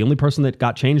 The only person that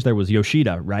got changed there was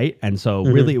Yoshida, right? And so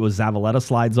really it was Zavaleta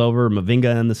slides over,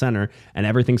 Mavinga in the center, and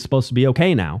everything's supposed to be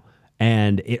okay now.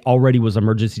 And it already was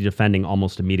emergency defending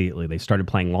almost immediately. They started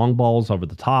playing long balls over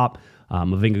the top.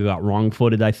 Mavinga got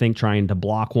wrong-footed, I think, trying to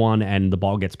block one, and the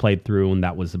ball gets played through, and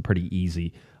that was a pretty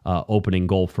easy opening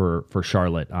goal for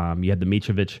Charlotte. You had the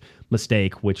Mitrovic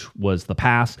mistake, which was the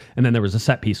pass, and then there was a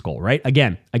set-piece goal, right?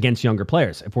 Again, against younger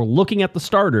players. If we're looking at the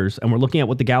starters and we're looking at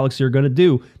what the Galaxy are going to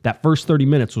do, that first 30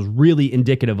 minutes was really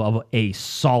indicative of a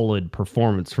solid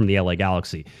performance from the LA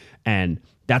Galaxy. And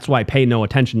that's why I pay no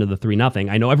attention to the 3-0.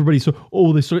 I know everybody's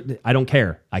I don't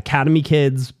care. Academy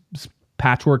kids,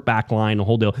 patchwork back line, the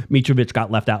whole deal. Mitrovic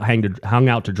got left out, hung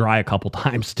out to dry a couple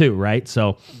times too, right?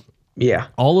 So yeah,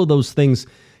 all of those things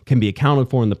can be accounted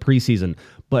for in the preseason.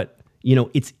 But,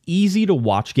 it's easy to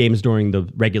watch games during the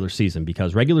regular season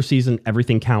because regular season,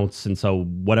 everything counts. And so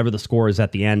whatever the score is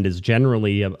at the end is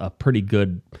generally a pretty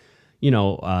good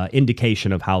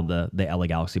indication of how the LA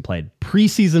Galaxy played.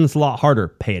 Preseason is a lot harder.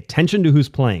 Pay attention to who's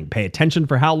playing. Pay attention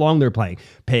for how long they're playing.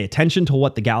 Pay attention to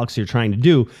what the Galaxy are trying to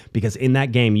do, because in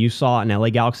that game, you saw an LA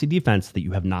Galaxy defense that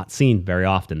you have not seen very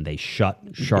often. They shut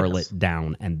Charlotte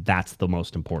down, and that's the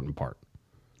most important part.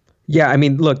 Yeah, I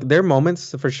mean, look, there are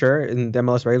moments for sure in the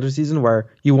MLS regular season where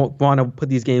you won't want to put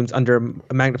these games under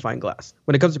a magnifying glass.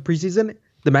 When it comes to preseason,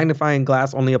 the magnifying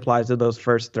glass only applies to those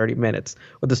first 30 minutes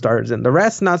with the starters in. The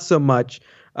rest, not so much,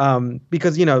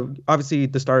 because, obviously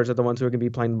the starters are the ones who are going to be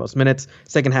playing the most minutes.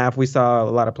 Second half, we saw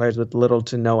a lot of players with little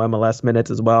to no MLS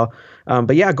minutes as well.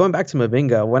 But yeah, going back to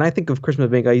Mavinga, when I think of Chris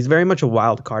Mavinga, he's very much a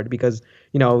wild card because,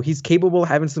 he's capable of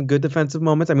having some good defensive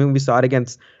moments. I mean, we saw it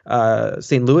against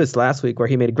St. Louis last week where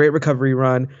he made a great recovery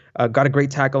run, got a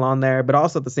great tackle on there, but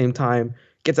also at the same time,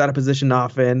 gets out of position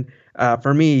often.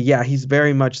 For me, yeah, he's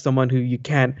very much someone who you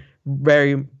can't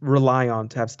very rely on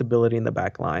to have stability in the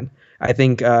back line. I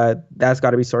think that's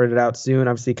got to be sorted out soon.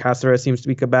 Obviously, Cáceres seems to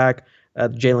be back.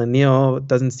 Jalen Neal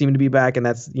doesn't seem to be back, and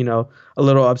that's a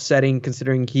little upsetting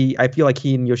considering I feel like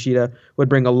he and Yoshida would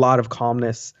bring a lot of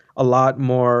calmness, a lot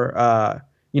more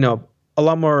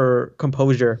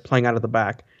composure playing out of the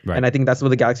back. Right. And I think that's what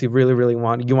the Galaxy really, really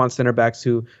want. You want center backs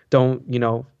who don't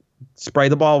spray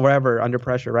the ball wherever under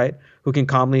pressure, right? Who can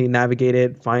calmly navigate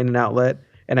it, find an outlet.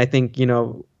 And I think,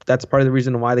 that's part of the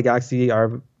reason why the Galaxy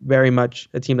are very much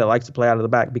a team that likes to play out of the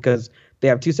back, because they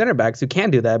have two center backs who can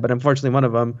do that. But unfortunately, one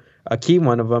of them, a key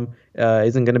one of them,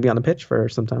 isn't going to be on the pitch for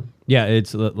some time. Yeah,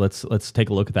 let's take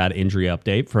a look at that injury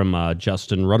update from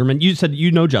Justin Rudderman. You said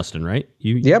Justin, right?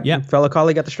 Yeah, fellow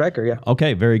colleague at the striker, yeah.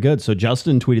 Okay, very good. So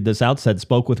Justin tweeted this out, said,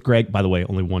 spoke with Greg. By the way,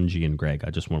 only one G in Greg. I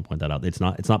just want to point that out. It's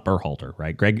not Berhalter,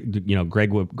 right? Greg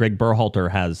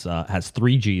Berhalter has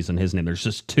three G's in his name. There's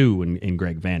just two in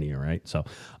Greg Vanney, right? So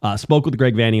spoke with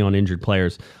Greg Vanney on injured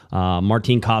players.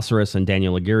 Martin Cáceres and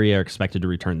Daniel Aguirre are expected to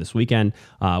return this weekend,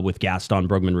 with Gaston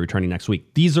Brugman returning next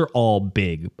week. These are all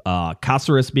big.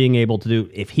 Cáceres being able to do,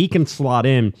 if he can slot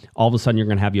in, all of a sudden you're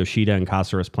going to have Yoshida and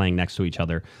Cáceres playing next to each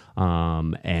other.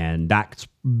 And that's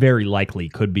very likely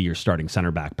could be your starting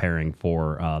center back pairing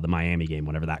for the Miami game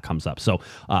whenever that comes up. So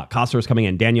Cáceres coming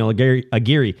in. Daniel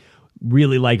Aguirre,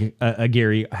 really like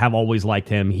Aguirre, have always liked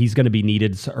him. He's going to be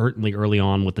needed certainly early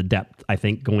on with the depth, I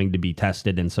think, going to be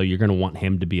tested. And so you're going to want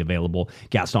him to be available.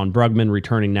 Gaston Brugman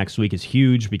returning next week is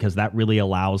huge because that really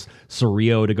allows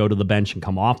Cerrillo to go to the bench and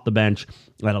come off the bench.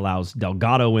 That allows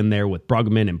Delgado in there with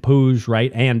Brugman and Puig,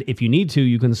 right? And if you need to,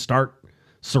 you can start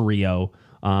Cerrillo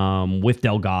with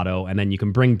Delgado, and then you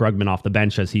can bring Brugman off the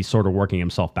bench as he's sort of working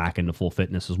himself back into full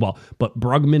fitness as well. But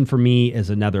Brugman for me is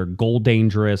another goal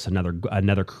dangerous,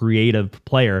 another creative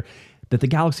player that the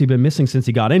Galaxy have been missing since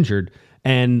he got injured.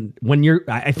 And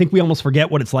I think we almost forget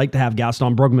what it's like to have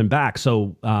Gaston Brugman back.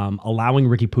 So allowing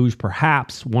Riqui Puig,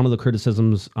 perhaps one of the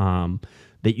criticisms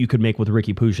that you could make with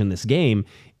Riqui Puig in this game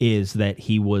is that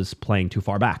he was playing too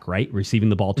far back, right? Receiving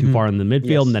the ball too far in the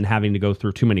midfield and then having to go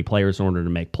through too many players in order to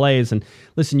make plays. And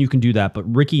listen, you can do that, but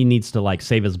Riqui needs to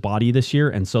save his body this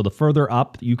year. And so the further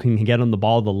up you can get on the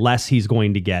ball, the less he's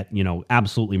going to get,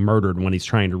 absolutely murdered when he's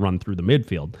trying to run through the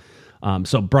midfield.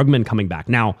 So Brugman coming back.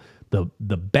 Now,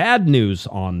 the bad news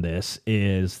on this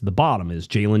is the bottom is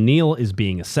Jalen Neal is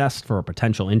being assessed for a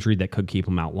potential injury that could keep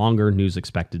him out longer. News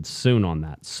expected soon on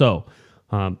that. So,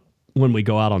 when we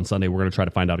go out on Sunday, we're going to try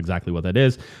to find out exactly what that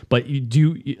is. But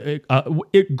a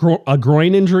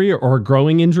groin injury or a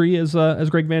growing injury, as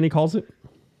Greg Vanney calls it?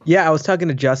 Yeah, I was talking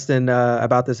to Justin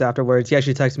about this afterwards. He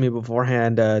actually texted me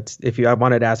beforehand if I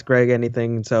wanted to ask Greg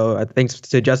anything. So thanks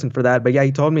to Justin for that. But yeah,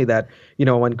 he told me that,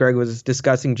 when Greg was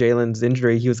discussing Jalen's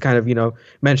injury, he was kind of,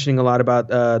 mentioning a lot about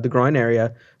the groin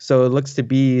area. So it looks to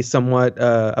be somewhat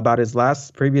about his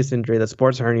previous injury, the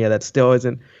sports hernia, that still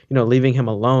isn't, leaving him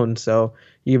alone. So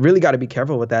you really got to be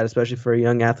careful with that, especially for a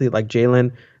young athlete like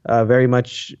Jalen. Very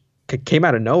much came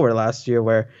out of nowhere last year,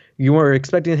 where you were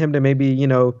expecting him to maybe,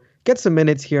 get some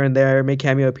minutes here and there, make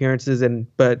cameo appearances,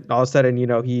 but all of a sudden,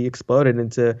 he exploded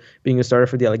into being a starter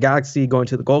for the LA Galaxy, going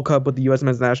to the Gold Cup with the U.S.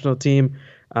 men's national team.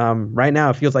 Right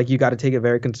now, it feels like you got to take it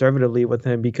very conservatively with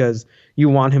him, because you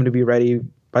want him to be ready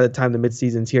by the time the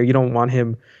midseason's here. You don't want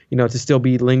him, to still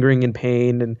be lingering in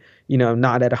pain and,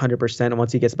 not at 100%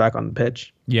 once he gets back on the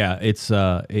pitch. Yeah,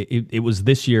 it was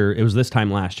this year. It was this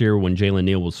time last year when Jalen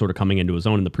Neal was sort of coming into his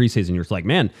own in the preseason. You're just like,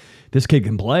 man, this kid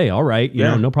can play. All right, you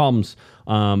know, no problems.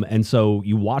 And so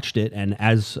you watched it, and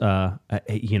as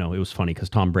it was funny because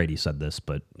Tom Brady said this,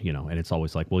 but and it's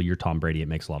always like, well, you're Tom Brady. It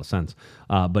makes a lot of sense.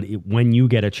 But when you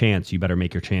get a chance, you better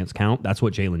make your chance count. That's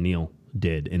what Jalen Neal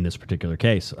did in this particular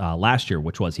case last year,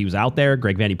 which was he was out there,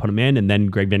 Greg Vanney put him in, and then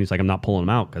Greg Vanney's like, I'm not pulling him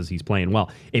out because he's playing well.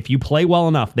 If you play well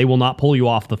enough, they will not pull you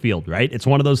off the field, right? It's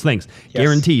one of those things. Yes.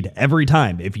 Guaranteed every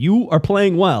time. If you are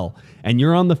playing well and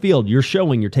you're on the field, you're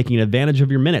showing, you're taking advantage of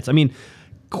your minutes. I mean,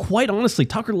 quite honestly,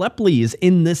 Tucker Lepley is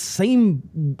in this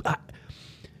same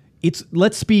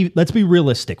let's be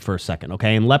realistic for a second,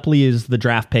 okay? And Lepley is the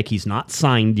draft pick. He's not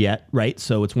signed yet, right?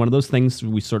 So it's one of those things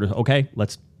we sort of, okay,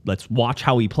 let's watch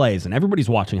how he plays, and everybody's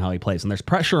watching how he plays, and there's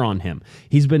pressure on him.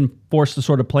 He's been forced to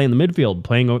sort of play in the midfield,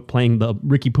 playing the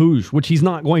Ricky Puig, which he's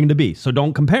not going to be, so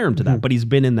don't compare him to that, but he's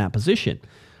been in that position.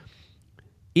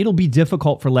 It'll be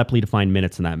difficult for Lepley to find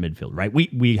minutes in that midfield, right?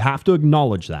 We have to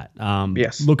acknowledge that.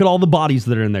 Yes. Look at all the bodies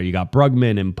that are in there. You got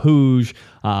Brugman and Puig.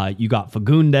 You got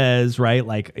Fagundes, right?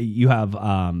 Like you have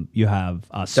Delgado,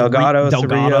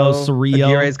 Cerrillo.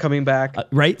 Aguirre's coming back,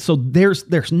 right? So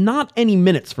there's not any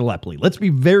minutes for Lepley. Let's be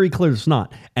very clear, it's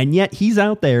not. And yet he's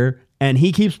out there and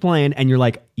he keeps playing, and you're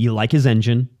like, you like his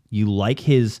engine, you like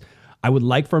his. I would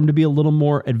like for him to be a little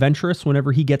more adventurous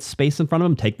whenever he gets space in front of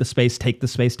him. Take the space, take the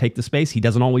space, take the space. He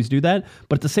doesn't always do that.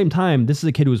 But at the same time, this is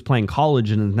a kid who was playing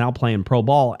college and is now playing pro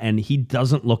ball, and he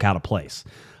doesn't look out of place.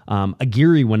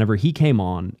 Aguirre, whenever he came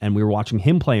on, and we were watching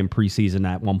him play in preseason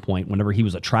at one point, whenever he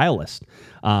was a trialist,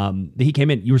 he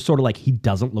came in, you were sort of like, he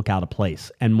doesn't look out of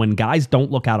place. And when guys don't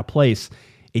look out of place,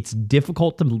 it's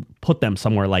difficult to put them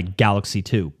somewhere like Galaxy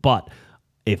 2. But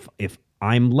if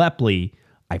I'm Lepley,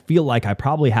 I feel like I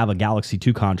probably have a Galaxy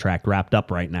 2 contract wrapped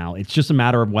up right now. It's just a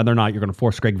matter of whether or not you're going to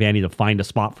force Greg Vanney to find a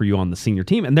spot for you on the senior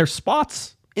team. And there's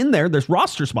spots in there. There's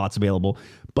roster spots available.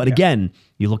 But again,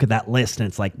 you look at that list and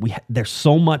it's like, there's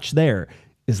so much there.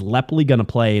 Is Lepley going to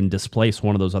play and displace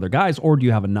one of those other guys, or do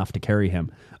you have enough to carry him?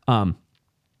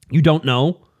 You don't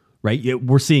know, right?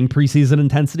 We're seeing preseason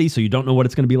intensity, so you don't know what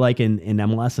it's going to be like in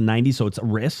MLS and 90, so it's a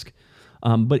risk.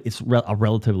 But it's a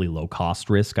relatively low cost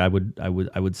risk, I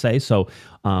would say. So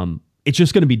it's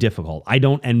just going to be difficult. I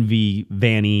don't envy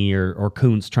Vanney or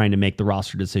Kuntz trying to make the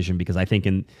roster decision, because I think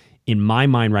in my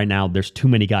mind right now, there's too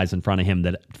many guys in front of him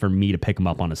that for me to pick him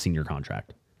up on a senior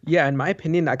contract. Yeah, in my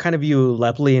opinion, I kind of view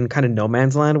Lepley in kind of no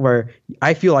man's land, where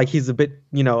I feel like he's a bit,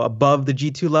 above the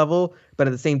G2 level, but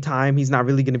at the same time, he's not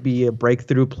really going to be a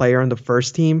breakthrough player on the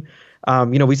first team.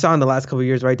 We saw in the last couple of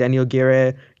years, right? Daniel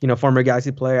Aguirre, former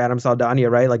Galaxy player, Adam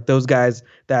Saldana, right? Like those guys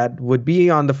that would be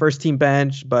on the first team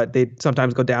bench, but they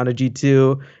sometimes go down to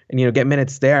G2 and, get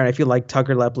minutes there. And I feel like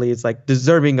Tucker Lepley is like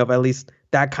deserving of at least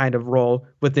that kind of role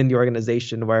within the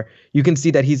organization, where you can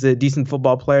see that he's a decent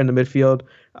football player in the midfield.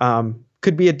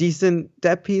 Could be a decent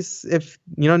depth piece if,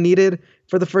 needed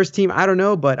for the first team. I don't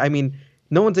know. But I mean,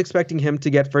 no one's expecting him to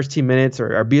get first team minutes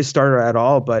or be a starter at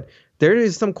all. But there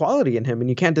is some quality in him, and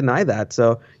you can't deny that.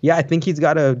 So, yeah, I think he's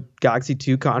got a Galaxy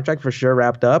 2 contract for sure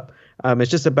wrapped up.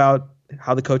 It's just about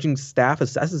how the coaching staff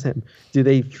assesses him. Do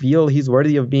they feel he's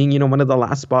worthy of being, one of the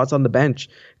last spots on the bench?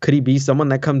 Could he be someone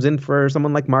that comes in for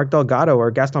someone like Mark Delgado or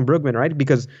Gaston Brugman, right?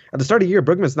 Because at the start of the year,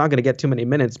 Brugman's not going to get too many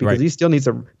minutes because he still needs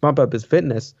to bump up his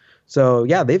fitness. So,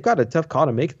 yeah, they've got a tough call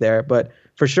to make there. But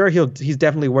for sure, he's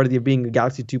definitely worthy of being a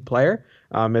Galaxy 2 player.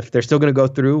 If they're still going to go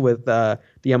through with the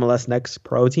MLS Next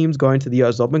Pro teams going to the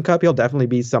U.S. Open Cup, he'll definitely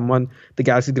be someone the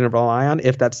Galaxy's going to rely on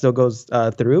if that still goes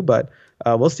through. But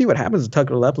we'll see what happens with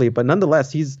Tucker Lepley. But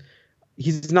nonetheless, he's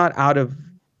not out of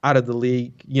the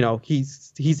league.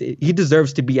 He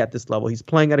deserves to be at this level. He's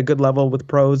playing at a good level with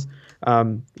pros.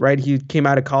 Right? He came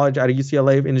out of college, out of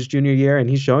UCLA in his junior year, and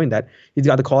he's showing that he's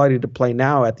got the quality to play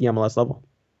now at the MLS level.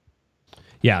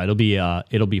 Yeah, it'll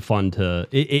be fun to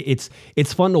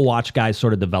it's fun to watch guys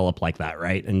sort of develop like that,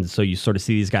 right? And so you sort of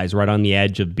see these guys right on the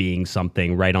edge of being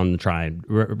something, right on the trying,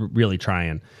 really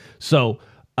trying. So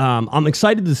I'm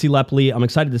excited to see Lepley. I'm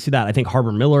excited to see that. I think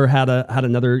Harbor Miller had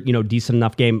another decent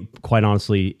enough game. Quite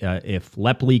honestly, if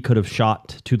Lepley could have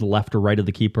shot to the left or right of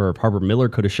the keeper, if Harbor Miller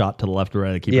could have shot to the left or right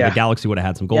of the keeper, the Galaxy would have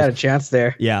had some goals. He had a chance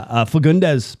there. Yeah,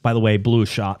 Fagundes, by the way, blew a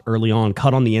shot early on,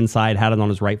 cut on the inside, had it on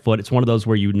his right foot. It's one of those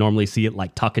where you normally see it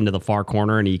like tuck into the far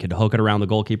corner and he could hook it around the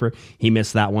goalkeeper. He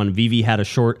missed that one. Vivi had a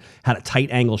tight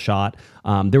angle shot.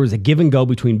 There was a give and go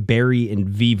between Barry and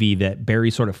Vivi that Barry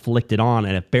sort of flicked it on,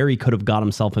 and if Barry could have got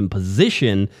himself in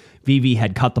position, Vivi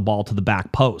had cut the ball to the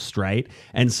back post, right?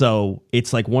 And so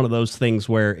it's like one of those things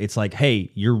where it's like,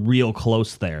 hey, you're real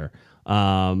close there.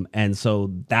 And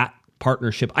so that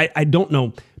partnership, I don't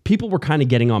know. People were kind of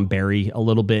getting on Barry a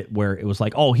little bit where it was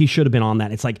like, oh, he should have been on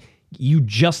that. It's like, you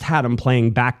just had him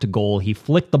playing back to goal. He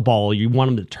flicked the ball. You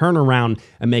want him to turn around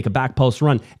and make a back post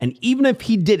run. And even if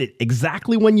he did it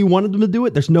exactly when you wanted him to do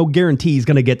it, there's no guarantee he's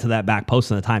going to get to that back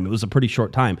post in the time. It was a pretty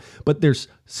short time, but there's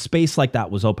space like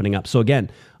that was opening up. So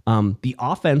again, the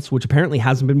offense, which apparently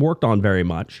hasn't been worked on very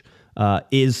much,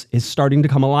 is starting to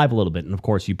come alive a little bit. And of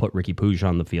course, you put Ricky Puig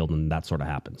on the field, and that sort of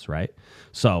happens, right?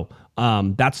 So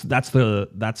that's the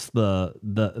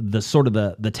sort of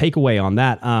the takeaway on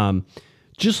that.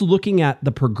 Just looking at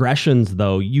the progressions,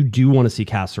 though, you do want to see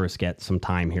Caceres get some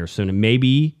time here soon. And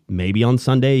maybe on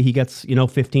Sunday he gets,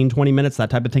 15, 20 minutes,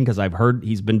 that type of thing, because I've heard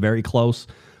he's been very close.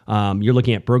 You're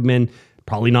looking at Brugman,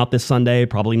 probably not this Sunday,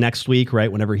 probably next week,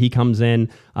 right, whenever he comes in.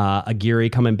 Aguirre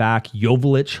coming back.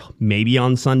 Joveljic, maybe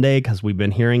on Sunday, because we've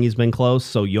been hearing he's been close.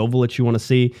 So Joveljic you want to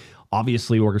see.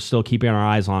 Obviously, we're still keeping our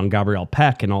eyes on Gabriel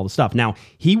Peck and all the stuff. Now,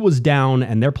 he was down,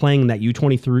 and they're playing that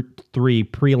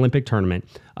U23 pre-Olympic tournament.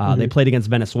 They played against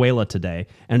Venezuela today,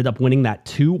 ended up winning that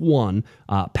 2-1.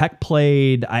 Peck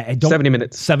played 70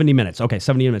 minutes. 70 minutes. Okay,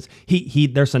 70 minutes.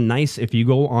 There's a nice, if you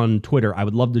go on Twitter, I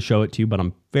would love to show it to you, but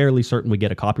I'm fairly certain we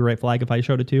get a copyright flag if I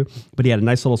showed it to you. But he had a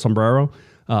nice little sombrero,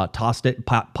 tossed it,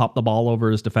 popped the ball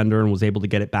over his defender, and was able to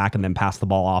get it back and then pass the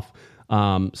ball off.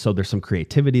 So there's some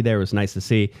creativity there. It was nice to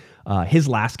see. His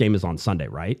last game is on Sunday,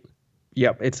 right?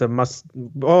 Yep, it's a must.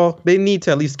 Well, they need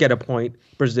to at least get a point,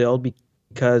 Brazil,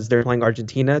 because they're playing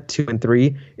Argentina 2 and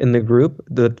 3 in the group.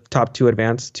 The top 2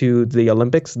 advance to the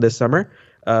Olympics this summer.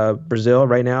 Brazil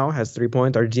right now has 3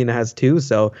 points. Argentina has 2,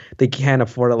 so they can't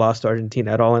afford a loss to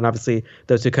Argentina at all. And obviously,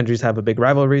 those two countries have a big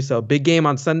rivalry. So big game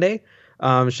on Sunday.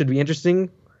 Should be interesting.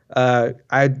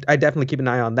 I definitely keep an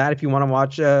eye on that. If you want to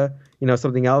watch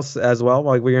something else as well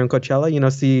while we're in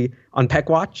Coachella, see on Peck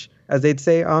Watch, as they'd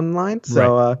say online.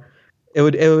 So right.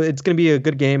 It's going to be a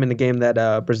good game, and a game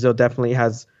that Brazil definitely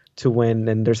has to win,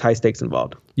 and there's high stakes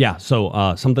involved. Yeah,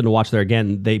 so something to watch there.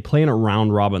 Again, they play in a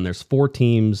round robin. There's 4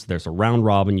 teams. There's a round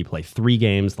robin. You play 3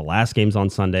 games. The last game's on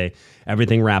Sunday.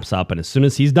 Everything wraps up, and as soon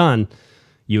as he's done,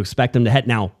 you expect him to head.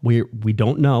 Now, we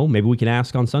don't know. Maybe we can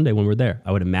ask on Sunday when we're there.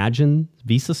 I would imagine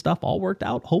visa stuff all worked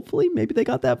out. Hopefully, maybe they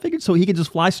got that figured so he could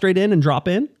just fly straight in and drop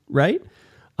in, right?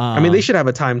 I mean, they should have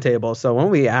a timetable. So when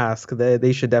we ask,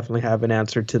 they should definitely have an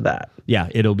answer to that. Yeah,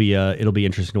 it'll be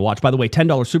interesting to watch. By the way,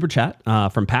 $10 super chat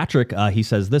from Patrick. He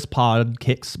says this pod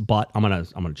kicks butt. I'm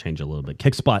gonna change it a little bit.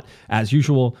 Kicks butt as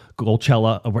usual.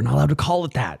 Coachella. We're not allowed to call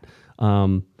it that.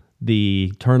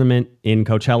 The tournament in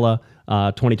Coachella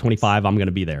 2025. I'm gonna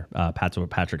be there. That's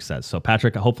what Patrick says. So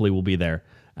Patrick hopefully will be there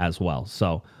as well.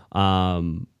 So.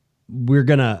 We're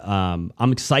gonna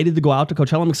I'm excited to go out to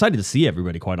Coachella. I'm excited to see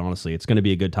everybody, quite honestly. It's gonna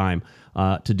be a good time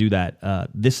to do that.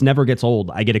 This never gets old.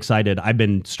 I get excited. I've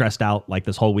been stressed out like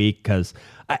this whole week because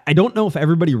I don't know if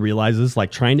everybody realizes,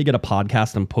 like, trying to get a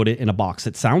podcast and put it in a box,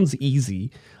 it sounds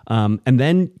easy. And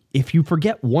then if you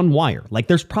forget one wire, like,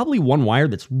 there's probably one wire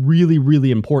that's really,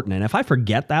 really important. And if I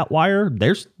forget that wire,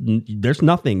 there's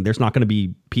nothing. There's not going to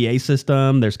be PA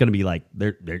system. There's going to be like,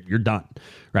 you're done,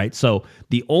 right? So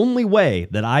the only way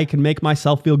that I can make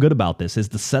myself feel good about this is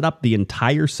to set up the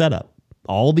entire setup.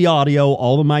 All the audio,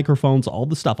 all the microphones, all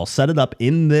the stuff. I'll set it up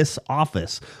in this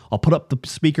office. I'll put up the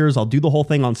speakers. I'll do the whole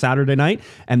thing on Saturday night.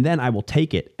 And then I will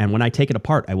take it. And when I take it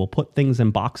apart, I will put things in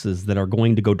boxes that are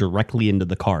going to go directly into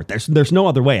the car. There's no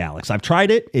other way, Alex. I've tried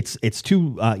it. It's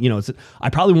too, I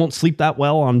probably won't sleep that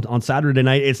well on Saturday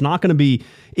night. It's not going to be,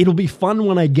 it'll be fun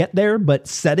when I get there, but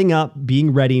setting up,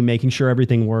 being ready, making sure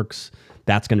everything works,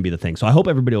 that's going to be the thing. So I hope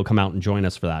everybody will come out and join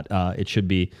us for that. It should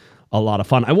be a lot of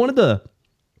fun. I wanted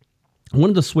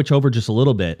to switch over just a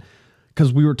little bit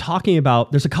because we were talking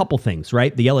about, there's a couple things,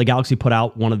 right? The LA Galaxy put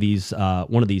out one of these a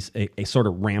sort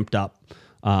of ramped up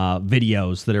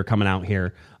videos that are coming out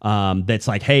here. That's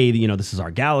like, hey, this is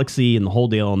our galaxy and the whole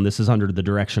deal, and this is under the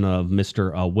direction of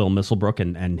Mr. Will Misselbrook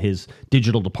and his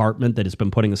digital department that has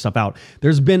been putting this stuff out.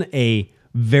 There's been a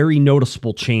very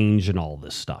noticeable change in all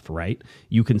this stuff, right?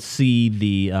 You can see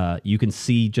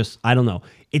just, I don't know.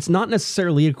 It's not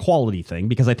necessarily a quality thing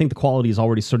because I think the quality has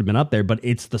already sort of been up there, but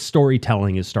it's the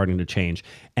storytelling is starting to change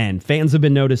and fans have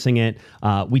been noticing it.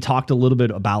 We talked a little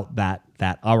bit about that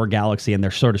Our Galaxy, and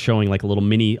they're sort of showing like a little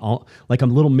mini,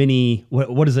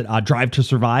 what is it? Drive to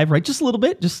Survive, right? Just a little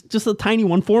bit, just a tiny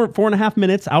one, 4.5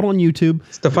 minutes out on YouTube.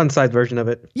 It's the fun side version of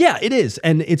it. Yeah, it is.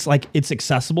 And it's like, it's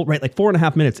accessible, right? Like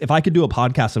 4.5 minutes. If I could do a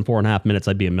podcast in 4.5 minutes,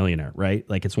 I'd be a millionaire, right?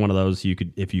 Like it's one of those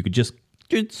if you could just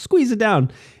squeeze it down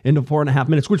into 4.5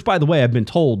 minutes, which by the way, I've been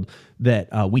told that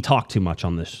we talk too much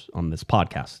on this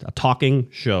podcast, a talking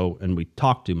show, and we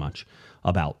talk too much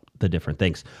about the different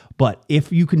things. But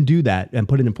if you can do that and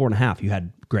put it in 4.5, you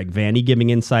had Greg Vanny giving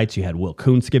insights, you had Will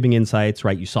Kuntz giving insights,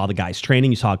 right? You saw the guys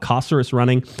training, you saw Kosaris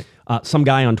running. Some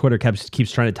guy on Twitter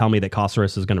keeps trying to tell me that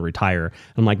Kosaris is going to retire.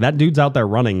 I'm like, that dude's out there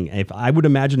running. I would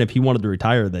imagine if he wanted to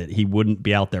retire, that he wouldn't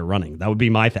be out there running. That would be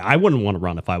my thing. I wouldn't want to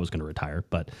run if I was going to retire,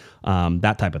 but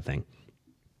that type of thing.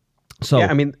 So yeah,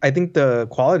 I mean, I think the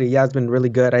quality, has been really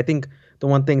good. I think the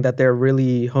one thing that they're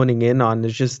really honing in on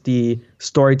is just the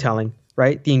storytelling,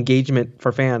 right? The engagement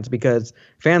for fans, because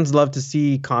fans love to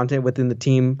see content within the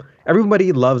team.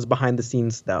 Everybody loves behind the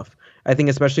scenes stuff. I think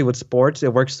especially with sports,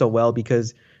 it works so well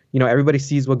because everybody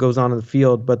sees what goes on in the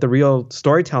field, but the real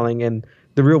storytelling and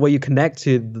the real way you connect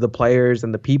to the players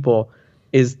and the people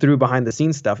is through behind the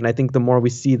scenes stuff. And I think the more we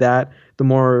see that, the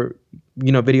more,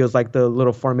 videos like the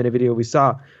little 4-minute video we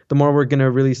saw, the more we're going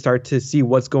to really start to see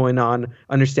what's going on,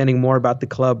 understanding more about the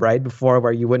club, right? Before,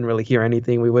 where you wouldn't really hear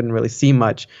anything, we wouldn't really see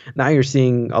much. Now you're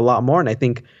seeing a lot more. And I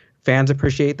think fans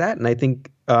appreciate that. And I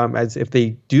think as if they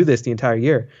do this the entire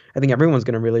year, I think everyone's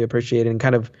going to really appreciate it. And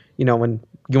kind of, when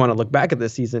you want to look back at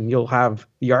this season, you'll have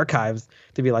the archives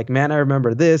to be like, man, I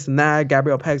remember this and that,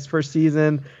 Gabriel Peck's first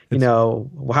season,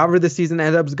 however the season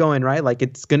ends up going, right? Like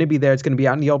it's going to be there. It's going to be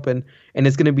out in the open and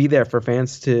it's going to be there for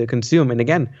fans to consume. And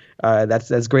again,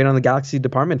 that's great on the Galaxy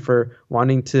department for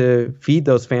wanting to feed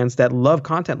those fans that love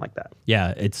content like that.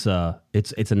 Yeah, it's a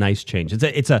nice change.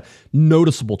 It's a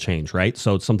noticeable change, right?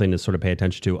 So it's something to sort of pay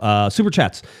attention to. Super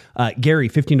chats. Gary,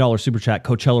 $15 super chat.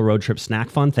 Coachella road trip snack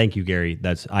fun. Thank you, Gary.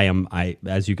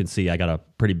 As you can see, I got a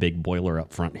pretty big boiler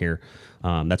up front here.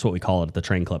 That's what we call it at the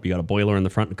train club. You got a boiler in the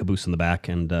front and a caboose in the back,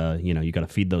 and you got to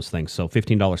feed those things. So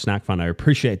 $15 snack fund. I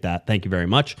appreciate that. Thank you very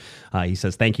much. He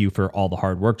says, thank you for all the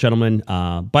hard work, gentlemen.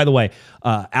 By the way,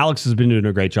 Alex has been doing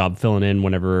a great job filling in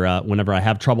whenever I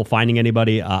have trouble finding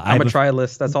anybody. I'm a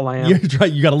trialist. That's all I am.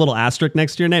 You got a little asterisk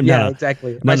next to your name? Yeah,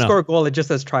 exactly. I score a goal, it just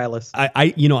says trialist.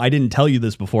 I didn't tell you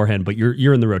this beforehand, but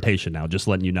you're in the rotation now, just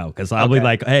letting you know. Because I'll be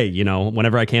like, hey,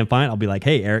 whenever I can't find, I'll be like,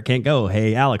 hey, Eric can't go.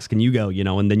 Hey, Alex, can you go?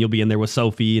 And then you'll be in there with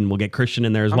Sophie, and we'll get Christian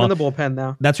in there as well. I'm in the bullpen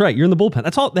now. That's right. You're in the bullpen.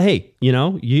 That's all. Hey,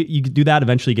 you do that,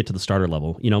 eventually get to the starter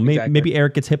level. Maybe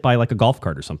Eric gets hit by like a golf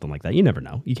cart or something like that. You never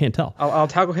know. You can't tell. I'll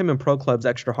tackle him in pro clubs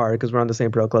extra hard because we're on the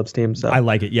same pro clubs team. So I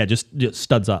like it. Yeah, just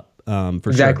studs up. For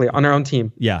exactly sure. On our own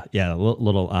team. Yeah.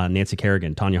 Little Nancy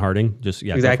Kerrigan, Tanya Harding. Just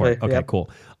exactly. Okay, yep. Cool.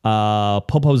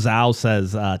 Popo Zhao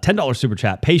says $10 super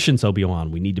chat. Patience,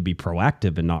 Obi-Wan. We need to be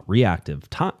proactive and not reactive.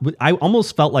 I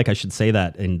almost felt like I should say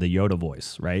that in the Yoda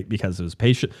voice, right? Because it was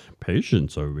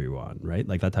patience, Obi-Wan, right?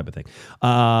 Like that type of thing.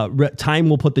 Time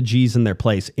will put the G's in their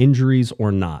place, injuries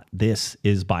or not. This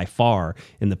is by far,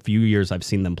 in the few years I've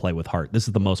seen them play with heart, this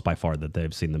is the most by far that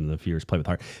they've seen them in the few years play with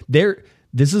heart.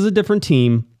 This is a different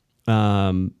team.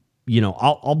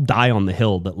 I'll die on the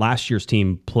hill that last year's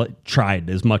team tried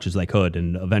as much as they could,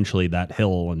 and eventually that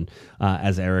hill, and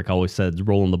as Eric always said,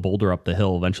 rolling the boulder up the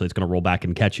hill, eventually it's going to roll back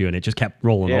and catch you, and it just kept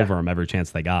rolling over them every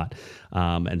chance they got.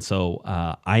 And so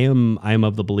I am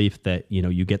of the belief that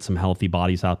you get some healthy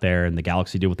bodies out there, and the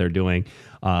Galaxy do what they're doing.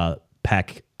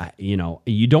 Peck,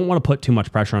 you don't want to put too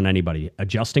much pressure on anybody.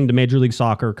 Adjusting to Major League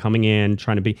Soccer, coming in,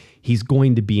 he's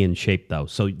going to be in shape though.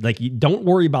 So don't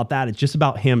worry about that. It's just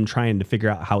about him trying to figure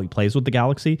out how he plays with the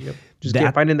Galaxy. Yep.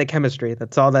 Just finding the chemistry.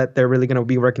 That's all that they're really going to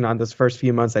be working on this first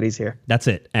few months that he's here. That's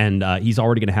it. And he's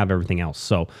already going to have everything else.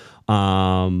 So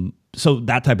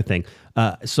that type of thing.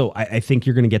 So I think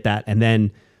you're going to get that. And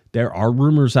then there are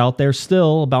rumors out there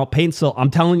still about Paintsill. I'm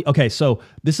telling you, okay, so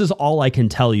this is all I can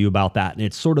tell you about that. And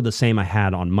it's sort of the same I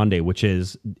had on Monday, which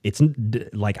is it's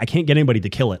like I can't get anybody to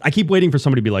kill it. I keep waiting for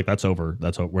somebody to be like, that's over.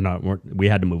 That's over. We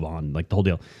had to move on. Like the whole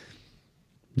deal.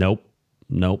 Nope.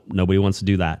 Nobody wants to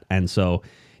do that. And so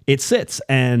it sits.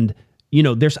 And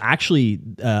there's actually,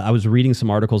 I was reading some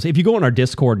articles. If you go on our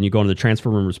Discord and you go on the transfer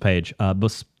rumors page,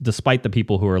 despite the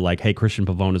people who are like, hey, Christian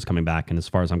Pavone is coming back, and as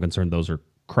far as I'm concerned, those are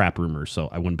crap rumors, so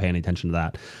I wouldn't pay any attention to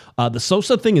that. The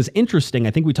Sosa thing is interesting.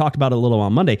 I think we talked about it a little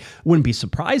on Monday. Wouldn't be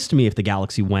surprised to me if the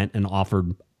Galaxy went and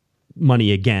offered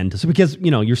money again, because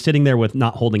you're sitting there with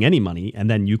not holding any money, and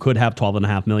then you could have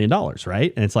 $12.5 million,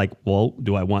 right? And it's like, well,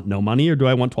 do I want no money or do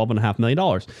I want $12.5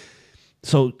 million?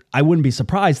 So I wouldn't be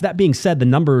surprised. That being said, the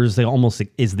numbers, they almost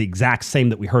is the exact same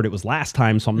that we heard it was last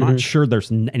time. So I'm not sure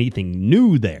there's anything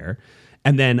new there.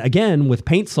 And then again, with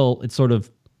Paintsel, it's sort of,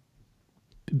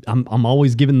 I'm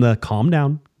always given the calm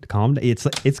down.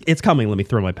 It's coming. Let me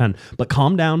throw my pen, but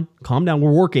calm down.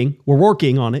 We're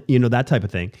working on it. That type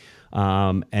of thing.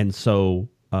 And so,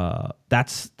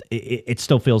 that's, it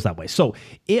still feels that way. So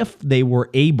if they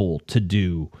were able to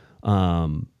do,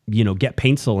 get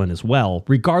Paintsel in as well,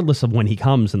 regardless of when he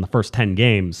comes in the first 10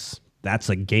 games, that's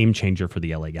a game changer for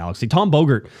the LA Galaxy. Tom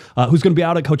Bogert, who's going to be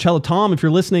out at Coachella. Tom, if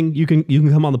you're listening, you can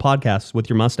come on the podcast with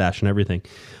your mustache and everything.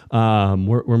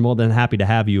 We're more than happy to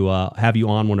have you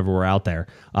on whenever we're out there.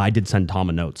 I did send Tom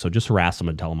a note, so just harass him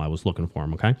and tell him I was looking for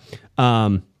him. Okay.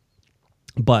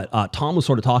 But Tom was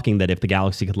sort of talking that if the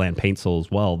Galaxy could land Paintsel as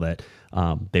well, that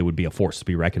they would be a force to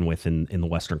be reckoned with in the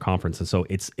Western Conference. And so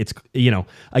it's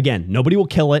again, nobody will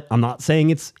kill it. I'm not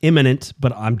saying it's imminent,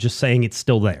 but I'm just saying it's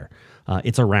still there.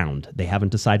 It's around. They haven't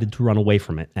decided to run away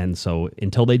from it. And so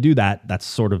until they do that, that's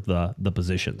sort of the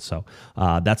position. So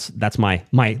that's my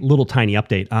little tiny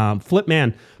update.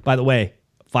 Flipman, by the way,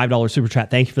 $5 super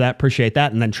chat. Thank you for that. Appreciate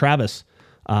that. And then Travis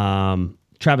gave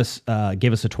us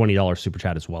a $20 super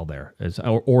chat as well there,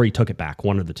 or he took it back,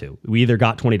 one of the two. We either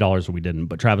got $20 or we didn't,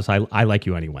 but Travis, I like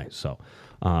you anyway. So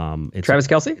it's Travis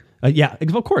Kelce? Yeah,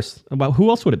 of course. Well, who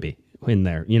else would it be in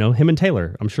there? Him and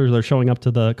Taylor. I'm sure they're showing up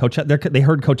to the Coachella. They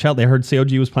heard Coachella. They heard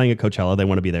COG was playing at Coachella. They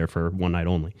want to be there for one night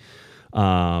only.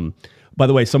 By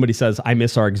the way, somebody says, I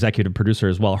miss our executive producer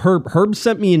as well. Herb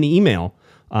sent me an email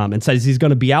and says he's going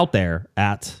to be out there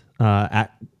at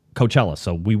Coachella.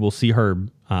 So we will see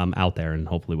Herb out there, and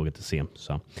hopefully we'll get to see him.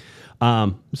 So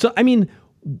I mean,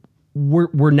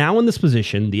 we're now in this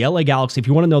position. The LA Galaxy, if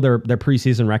you want to know their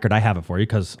preseason record, I have it for you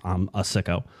because I'm a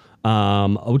sicko.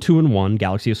 0-2-1.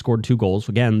 Galaxy has scored 2 goals.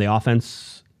 Again, the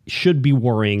offense should be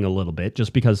worrying a little bit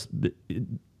just because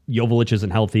Joveljic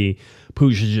isn't healthy.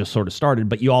 Puig has just sort of started,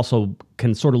 but you also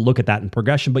can sort of look at that in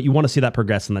progression, but you want to see that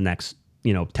progress in the next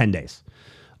 10 days.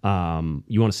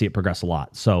 You want to see it progress a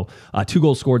lot. So 2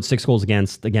 goals scored, 6 goals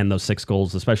against. Again, those 6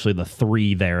 goals, especially the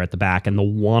 3 there at the back and the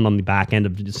 1 on the back end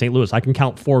of St. Louis. I can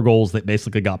count 4 goals that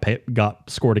basically got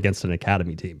scored against an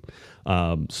academy team.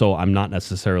 So I'm not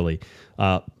necessarily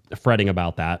fretting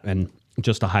about that. And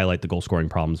just to highlight the goal scoring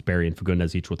problems, Barry and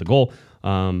Fagundes each with a goal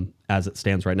as it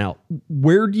stands right now.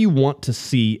 Where do you want to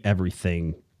see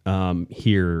everything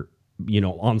here?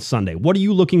 On Sunday. What are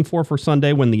you looking for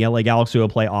Sunday when the LA Galaxy will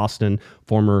play Austin,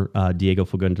 former Diego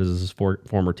Fagundes'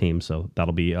 former team? So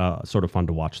that'll be sort of fun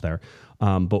to watch there.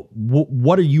 But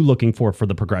what are you looking for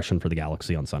the progression for the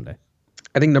Galaxy on Sunday?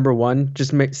 I think number one,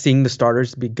 just seeing the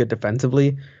starters be good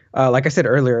defensively. Like I said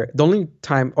earlier, the only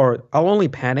time, or I'll only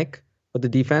panic with the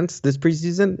defense this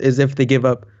preseason is if they give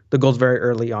up the goals very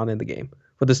early on in the game,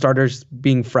 with the starters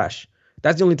being fresh.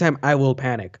 That's the only time I will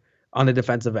panic on the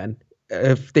defensive end.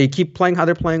 If they keep playing how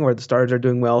they're playing, where the starters are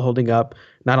doing well, holding up,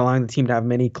 not allowing the team to have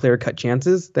many clear-cut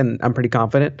chances, then I'm pretty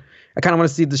confident. I kind of want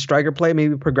to see the striker play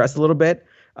maybe progress a little bit.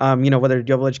 Whether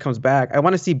Joveljic comes back. I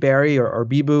want to see Barry or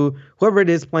Bibu, whoever it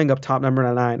is playing up top, number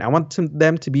 9. I want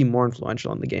them to be more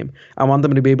influential in the game. I want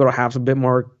them to be able to have a bit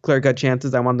more clear-cut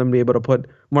chances. I want them to be able to put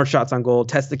more shots on goal,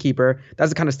 test the keeper. That's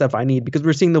the kind of stuff I need, because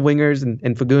we're seeing the wingers and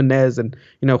Fagundes and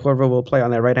whoever will play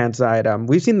on that right-hand side.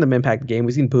 We've seen them impact the game.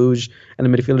 We've seen Puig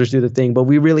and the midfielders do the thing, but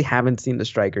we really haven't seen the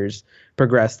strikers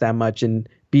progress that much and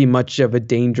be much of a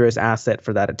dangerous asset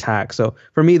for that attack. So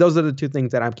for me, those are the 2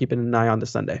 things that I'm keeping an eye on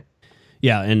this Sunday.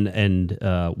 Yeah, and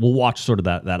we'll watch sort of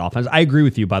that offense. I agree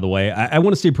with you, by the way. I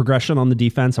want to see progression on the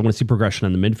defense. I want to see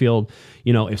progression in the midfield.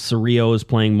 If Cerrillo is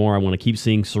playing more, I want to keep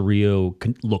seeing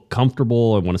Cerrillo look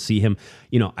comfortable. I want to see him,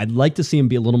 I'd like to see him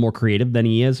be a little more creative than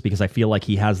he is, because I feel like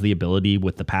he has the ability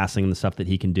with the passing and the stuff that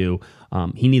he can do.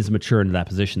 He needs to mature into that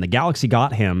position. The Galaxy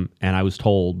got him, and I was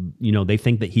told, they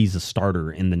think that he's a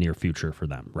starter in the near future for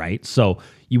them, right? So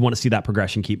you want to see that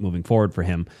progression keep moving forward for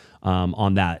him.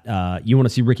 On that. You want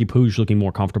to see Ricky Puig looking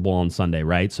more comfortable on Sunday,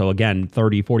 right? So again,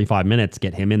 30, 45 minutes,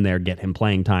 get him in there, get him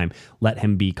playing time, let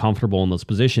him be comfortable in those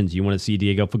positions. You want to see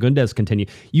Diego Fagundes continue.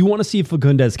 You want to see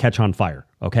Fagundes catch on fire,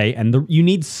 okay? And you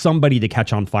need somebody to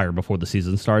catch on fire before the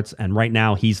season starts, and right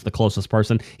now he's the closest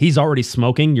person. He's already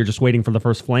smoking. You're just waiting for the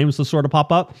first flames to sort of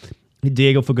pop up.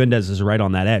 Diego Fagundes is right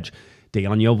on that edge.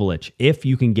 Dejan Joveljic, if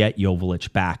you can get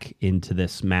Joveljic back into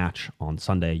this match on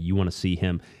Sunday, you want to see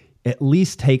him at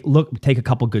least take a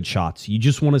couple good shots. You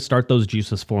just want to start those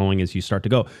juices flowing as you start to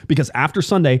go, because after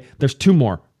Sunday, there's 2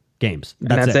 more games.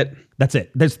 That's it. That's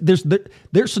it.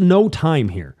 There's no time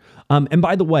here. And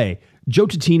by the way, Joe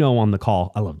Tutino on the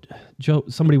call. I love Joe.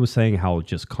 Somebody was saying how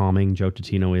just calming Joe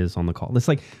Tutino is on the call. It's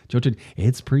like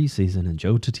it's preseason and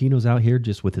Joe Tutino's out here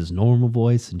just with his normal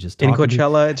voice and just talking in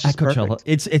Coachella. It's just Coachella.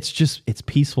 Perfect. It's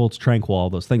peaceful. It's tranquil. All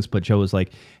those things. But Joe was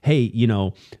like, hey,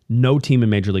 no team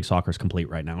in Major League Soccer is complete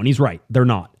right now, and he's right. They're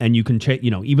not. And you can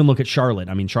even look at Charlotte.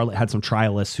 I mean, Charlotte had some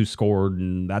trialists who scored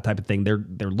and that type of thing.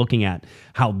 They're looking at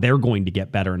how they're going to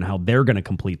get better and how they're going to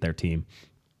complete their team.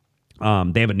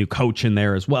 They have a new coach in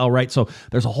there as well, right? So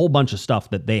there's a whole bunch of stuff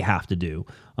that they have to do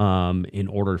in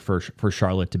order for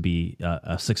Charlotte to be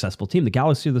a successful team. The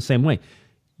Galaxy are the same way.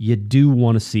 You do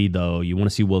want to see, though, you want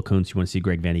to see Will Kuntz, you want to see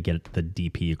Greg Vanney get the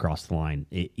DP across the line.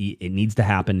 It needs to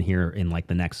happen here in like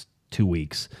the next 2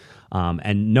 weeks.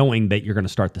 And knowing that you're going to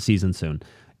start the season soon,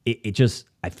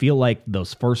 I feel like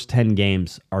those first 10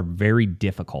 games are very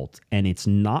difficult, and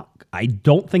I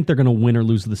don't think they're going to win or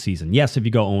lose the season. Yes, if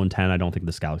you go 0-10, I don't think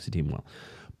this Galaxy team will,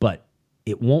 but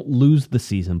it won't lose the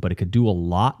season, but it could do a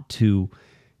lot to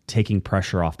taking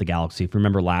pressure off the Galaxy. If you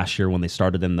remember last year when they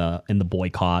started in the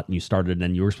boycott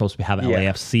and you were supposed to have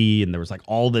LAFC and there was like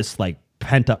all this like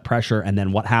pent up pressure, and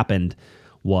then what happened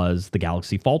was the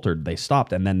Galaxy faltered. They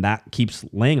stopped, and then that keeps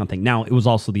laying on things. Now, it was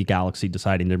also the Galaxy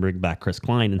deciding to bring back Chris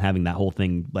Klein and having that whole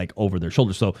thing like over their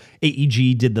shoulders. So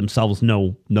AEG did themselves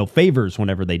no favors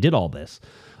whenever they did all this.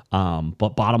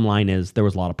 But bottom line is there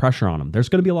was a lot of pressure on them. There's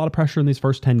going to be a lot of pressure in these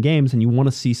first 10 games, and you want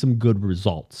to see some good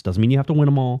results. Doesn't mean you have to win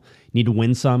them all. You need to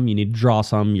win some. You need to draw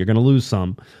some. You're going to lose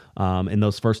some in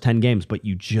those first 10 games, but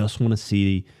you just want to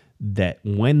see that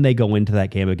when they go into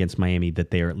that game against Miami, that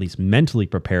they are at least mentally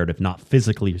prepared, if not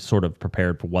physically sort of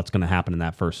prepared for what's going to happen in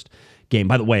that first game.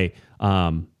 By the way,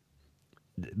 the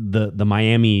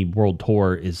Miami World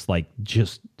Tour is like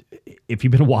just, if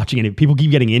you've been watching it, people keep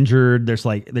getting injured. There's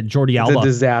like the Jordi Alba, it's a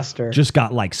disaster. Just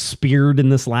got like speared in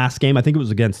this last game. I think it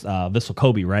was against Vissel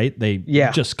Kobe, right? They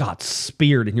just got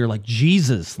speared, and you're like,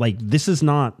 Jesus, like this is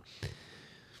not.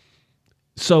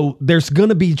 So there's going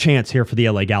to be a chance here for the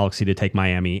LA Galaxy to take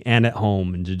Miami and at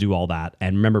home and to do all that.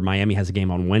 And remember, Miami has a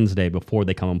game on Wednesday before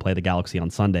they come and play the Galaxy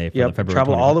on Sunday for the February.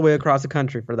 Travel all the way across the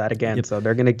country for that again. Yep. So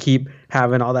they're going to keep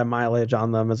having all that mileage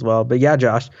on them as well. But yeah,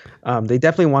 Josh, they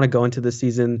definitely want to go into the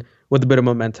season with a bit of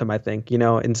momentum, I think,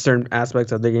 in certain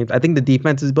aspects of the games. I think the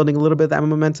defense is building a little bit of that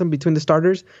momentum between the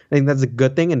starters. I think that's a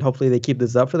good thing, and hopefully they keep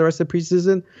this up for the rest of the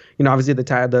preseason. Obviously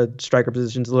the striker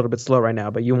position is a little bit slow right now,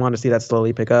 but you want to see that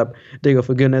slowly pick up. Diego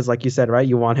Fagundes, like you said, right?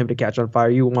 You want him to catch on fire.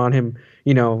 You want him,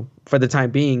 for the time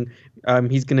being,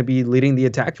 he's going to be leading the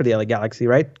attack for the LA Galaxy,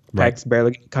 right? Peck's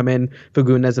barely come in.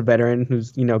 Fagundes, a veteran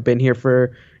who's, been here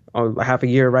for half a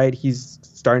year, right? He's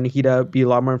starting to heat up, be a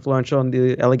lot more influential in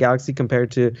the LA Galaxy compared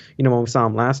to, when we saw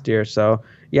him last year. So,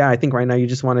 yeah, I think right now you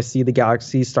just want to see the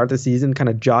Galaxy start the season kind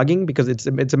of jogging, because it's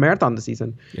a marathon this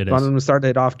season. You want them to start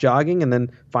it off jogging and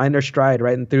then find their stride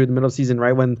right and through the middle of the season,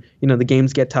 right when, the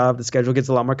games get tough, the schedule gets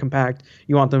a lot more compact.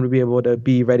 You want them to be able to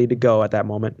be ready to go at that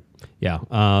moment.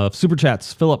 Yeah. Super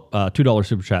chats. Philip, $2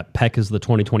 super chat. Peck is the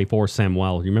 2024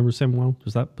 Samuel. You remember Samuel?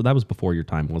 That was before your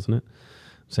time, wasn't it?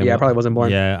 I probably wasn't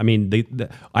born. Yeah, I mean,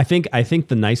 I think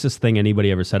the nicest thing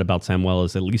anybody ever said about Samuel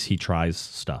is at least he tries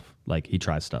stuff. Like he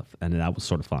tries stuff, and that was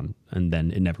sort of fun. And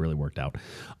then it never really worked out.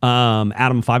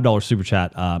 Adam, $5 super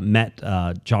chat. Met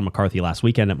John McCarthy last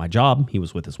weekend at my job. He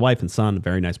was with his wife and son. A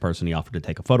very nice person. He offered to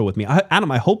take a photo with me. Adam,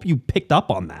 I hope you picked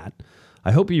up on that.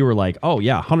 I hope you were like, oh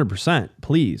yeah, 100%,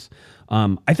 please.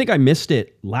 I think I missed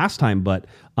it last time, but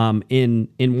in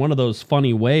one of those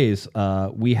funny ways,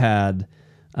 we had.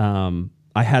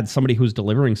 I had somebody who's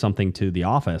delivering something to the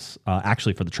office,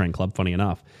 actually for the Train Club, funny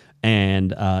enough.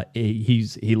 And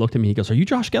he looked at me, he goes, "Are you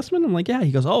Josh Guessman?" I'm like, "Yeah."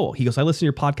 He goes, "I listen to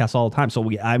your podcast all the time." So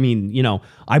I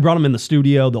brought him in the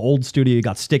studio, the old studio, he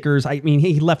got stickers. I mean,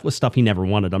 he left with stuff he never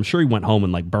wanted. I'm sure he went home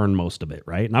and like burned most of it,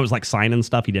 right? And I was like signing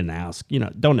stuff he didn't ask.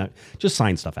 Just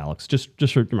sign stuff, Alex. Just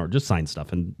sign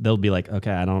stuff. And they'll be like,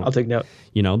 "Okay, I'll take note."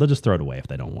 They'll just throw it away if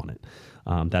they don't want it.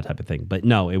 That type of thing. But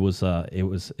no, it was fun.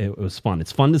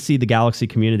 It's fun to see the Galaxy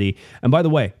community. And by the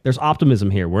way, there's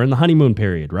optimism here. We're in the honeymoon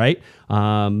period, right?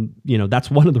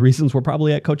 That's one of the reasons we're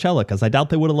probably at Coachella, because I doubt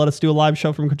they would have let us do a live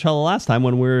show from Coachella last time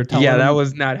when we were telling them. That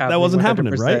was not happening. That wasn't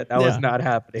happening, right? That was not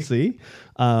happening. See?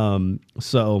 That's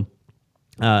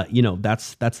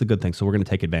the good thing. So we're going to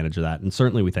take advantage of that. And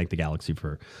certainly we thank the Galaxy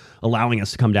for allowing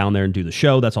us to come down there and do the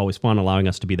show. That's always fun, allowing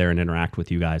us to be there and interact with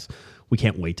you guys we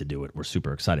can't wait to do it. We're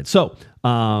super excited. So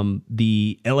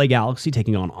the LA Galaxy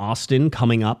taking on Austin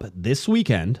coming up this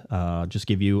weekend. Just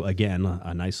give you, again,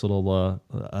 a nice little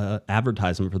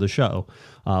advertisement for the show.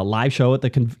 Live show at the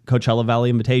Coachella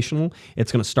Valley Invitational.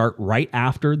 It's going to start right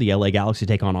after the LA Galaxy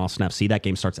take on Austin FC. That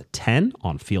game starts at 10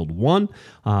 on Field 1.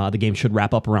 The game should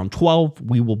wrap up around 12.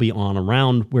 We will be on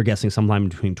around, we're guessing sometime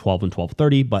between 12 and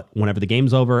 12:30, but whenever the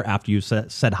game's over, after you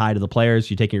said hi to the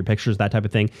players, you taking your pictures, that type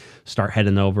of thing, start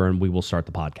heading over and we will start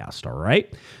the podcast, all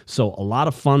right? So a lot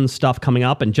of fun stuff coming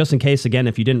up. And just in case, again,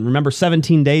 if you didn't remember,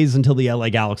 17 days until the LA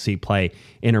Galaxy play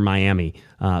Inter Miami.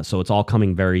 So it's all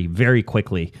coming very, very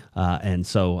quickly. And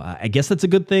so I guess that's a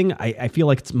good thing. I feel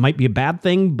like it might be a bad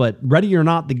thing, but ready or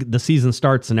not, the season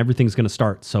starts and everything's going to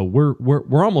start. So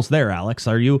we're almost there, Alex.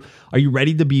 Are you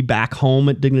ready to be back home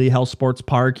at Dignity Health Sports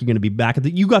Park? You're going to be back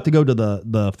at you got to go to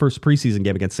the first preseason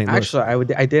game against St. Louis.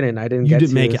 Actually, I didn't. You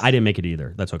didn't make it. I didn't make it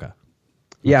either. That's okay.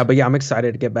 Yeah, but I'm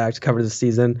excited to get back to cover the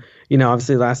season.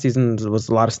 Obviously last season was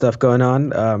a lot of stuff going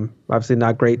on. Obviously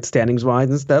not great standings wise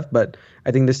and stuff, but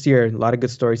I think this year a lot of good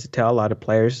stories to tell, a lot of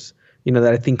players,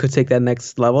 that I think could take that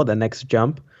next level, that next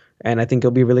jump. And I think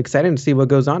it'll be really exciting to see what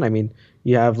goes on. I mean,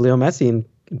 you have Leo Messi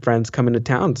and friends coming to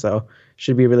town, so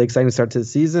should be a really exciting start to the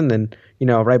season. And,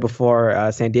 right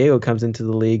before San Diego comes into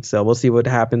the league. So we'll see what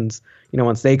happens,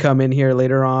 once they come in here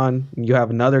later on. You have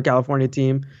another California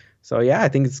team. So, yeah, I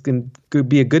think it's going to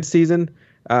be a good season.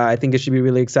 I think it should be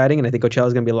really exciting, and I think Coachella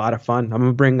is going to be a lot of fun. I'm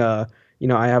going to bring I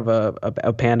have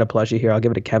a panda plushie here. I'll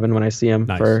give it to Kevin when I see him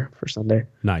for Sunday.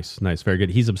 Nice. Very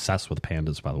good. He's obsessed with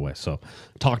pandas, by the way. So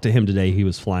talked to him today. He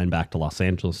was flying back to Los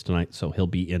Angeles tonight, so he'll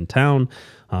be in town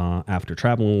after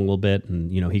traveling a little bit.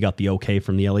 And, he got the okay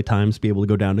from the LA Times to be able to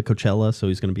go down to Coachella, so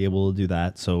he's going to be able to do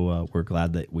that. So we're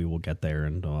glad that we will get there,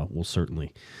 and we'll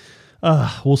certainly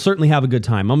have a good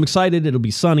time. I'm excited. It'll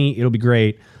be sunny. It'll be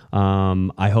great.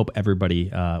 I hope everybody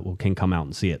can come out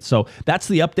and see it. So that's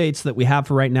the updates that we have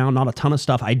for right now. Not a ton of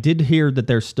stuff. I did hear that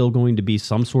there's still going to be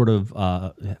some sort of,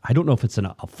 I don't know if it's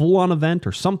a full-on event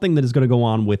or something that is going to go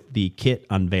on with the kit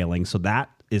unveiling. So that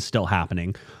is still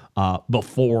happening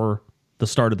before the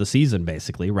start of the season,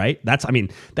 basically, right? That's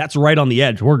right on the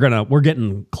edge. We're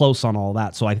getting close on all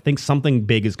that. So I think something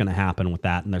big is going to happen with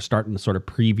that. And they're starting to sort of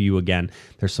preview again.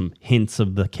 There's some hints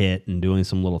of the kit and doing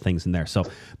some little things in there. So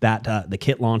that the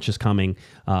kit launch is coming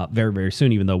very, very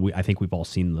soon, even though I think we've all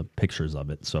seen the pictures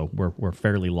of it. So we're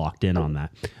fairly locked in on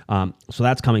that. So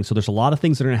that's coming. So there's a lot of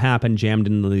things that are going to happen jammed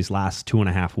into these last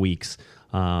 2.5 weeks.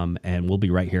 And we'll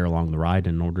be right here along the ride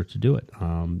in order to do it.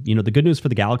 The good news for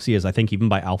the Galaxy is I think even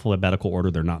by alphabetical order,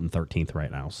 they're not in 13th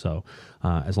right now. So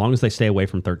as long as they stay away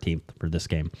from 13th for this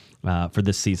game, for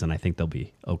this season, I think they'll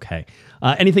be okay.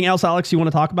 Anything else, Alex, you want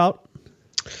to talk about?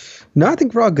 No, I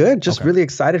think we're all good. Just really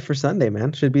excited for Sunday,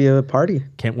 man. Should be a party.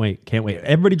 Can't wait.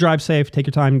 Everybody drive safe. Take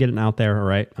your time getting out there, all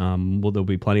right? There'll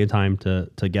be plenty of time to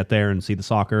get there and see the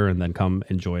soccer and then come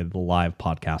enjoy the live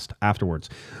podcast afterwards.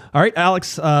 All right,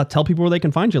 Alex, tell people where they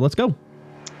can find you. Let's go.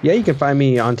 Yeah, you can find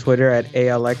me on Twitter at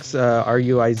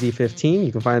ALXRUIZ15.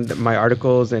 You can find my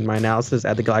articles and my analysis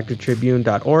at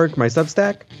thegalactictribune.org, my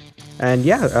Substack. And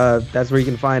that's where you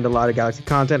can find a lot of Galaxy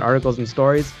content, articles, and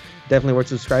stories. Definitely worth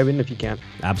subscribing if you can.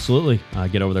 Absolutely.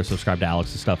 Get over there, subscribe to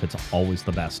Alex's stuff. It's always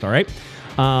the best, all right?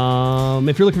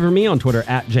 If you're looking for me on Twitter,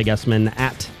 at Jay Guessman,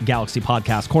 at Galaxy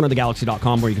Podcast,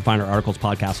 cornerthegalaxy.com, where you can find our articles,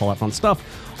 podcasts, all that fun stuff.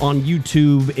 On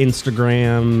YouTube,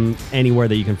 Instagram, anywhere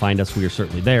that you can find us, we are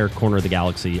certainly there, Corner of the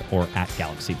Galaxy or at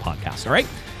Galaxy Podcast, all right?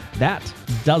 That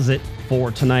does it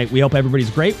for tonight. We hope everybody's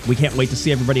great. We can't wait to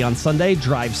see everybody on Sunday.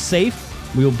 Drive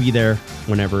safe. We will be there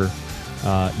whenever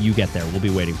you get there. We'll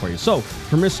be waiting for you. So,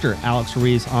 for Mr. Alex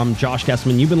Ruiz, I'm Josh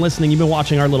Guessman. You've been listening. You've been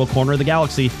watching our little Corner of the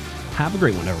Galaxy. Have a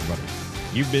great one, everybody.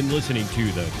 You've been listening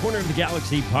to the Corner of the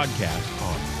Galaxy podcast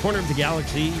on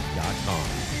cornerofthegalaxy.com.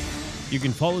 You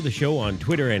can follow the show on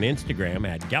Twitter and Instagram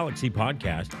at Galaxy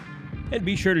Podcast. And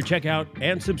be sure to check out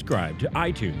and subscribe to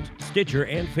iTunes, Stitcher,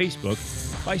 and Facebook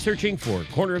by searching for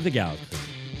Corner of the Galaxy.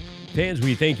 Fans,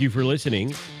 we thank you for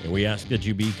listening, and we ask that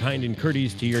you be kind and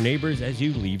courteous to your neighbors as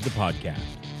you leave the podcast.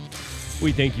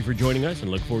 We thank you for joining us and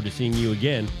look forward to seeing you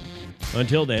again.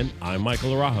 Until then, I'm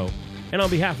Michael Araujo, and on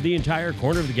behalf of the entire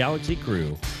Corner of the Galaxy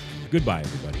crew, goodbye,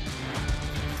 everybody.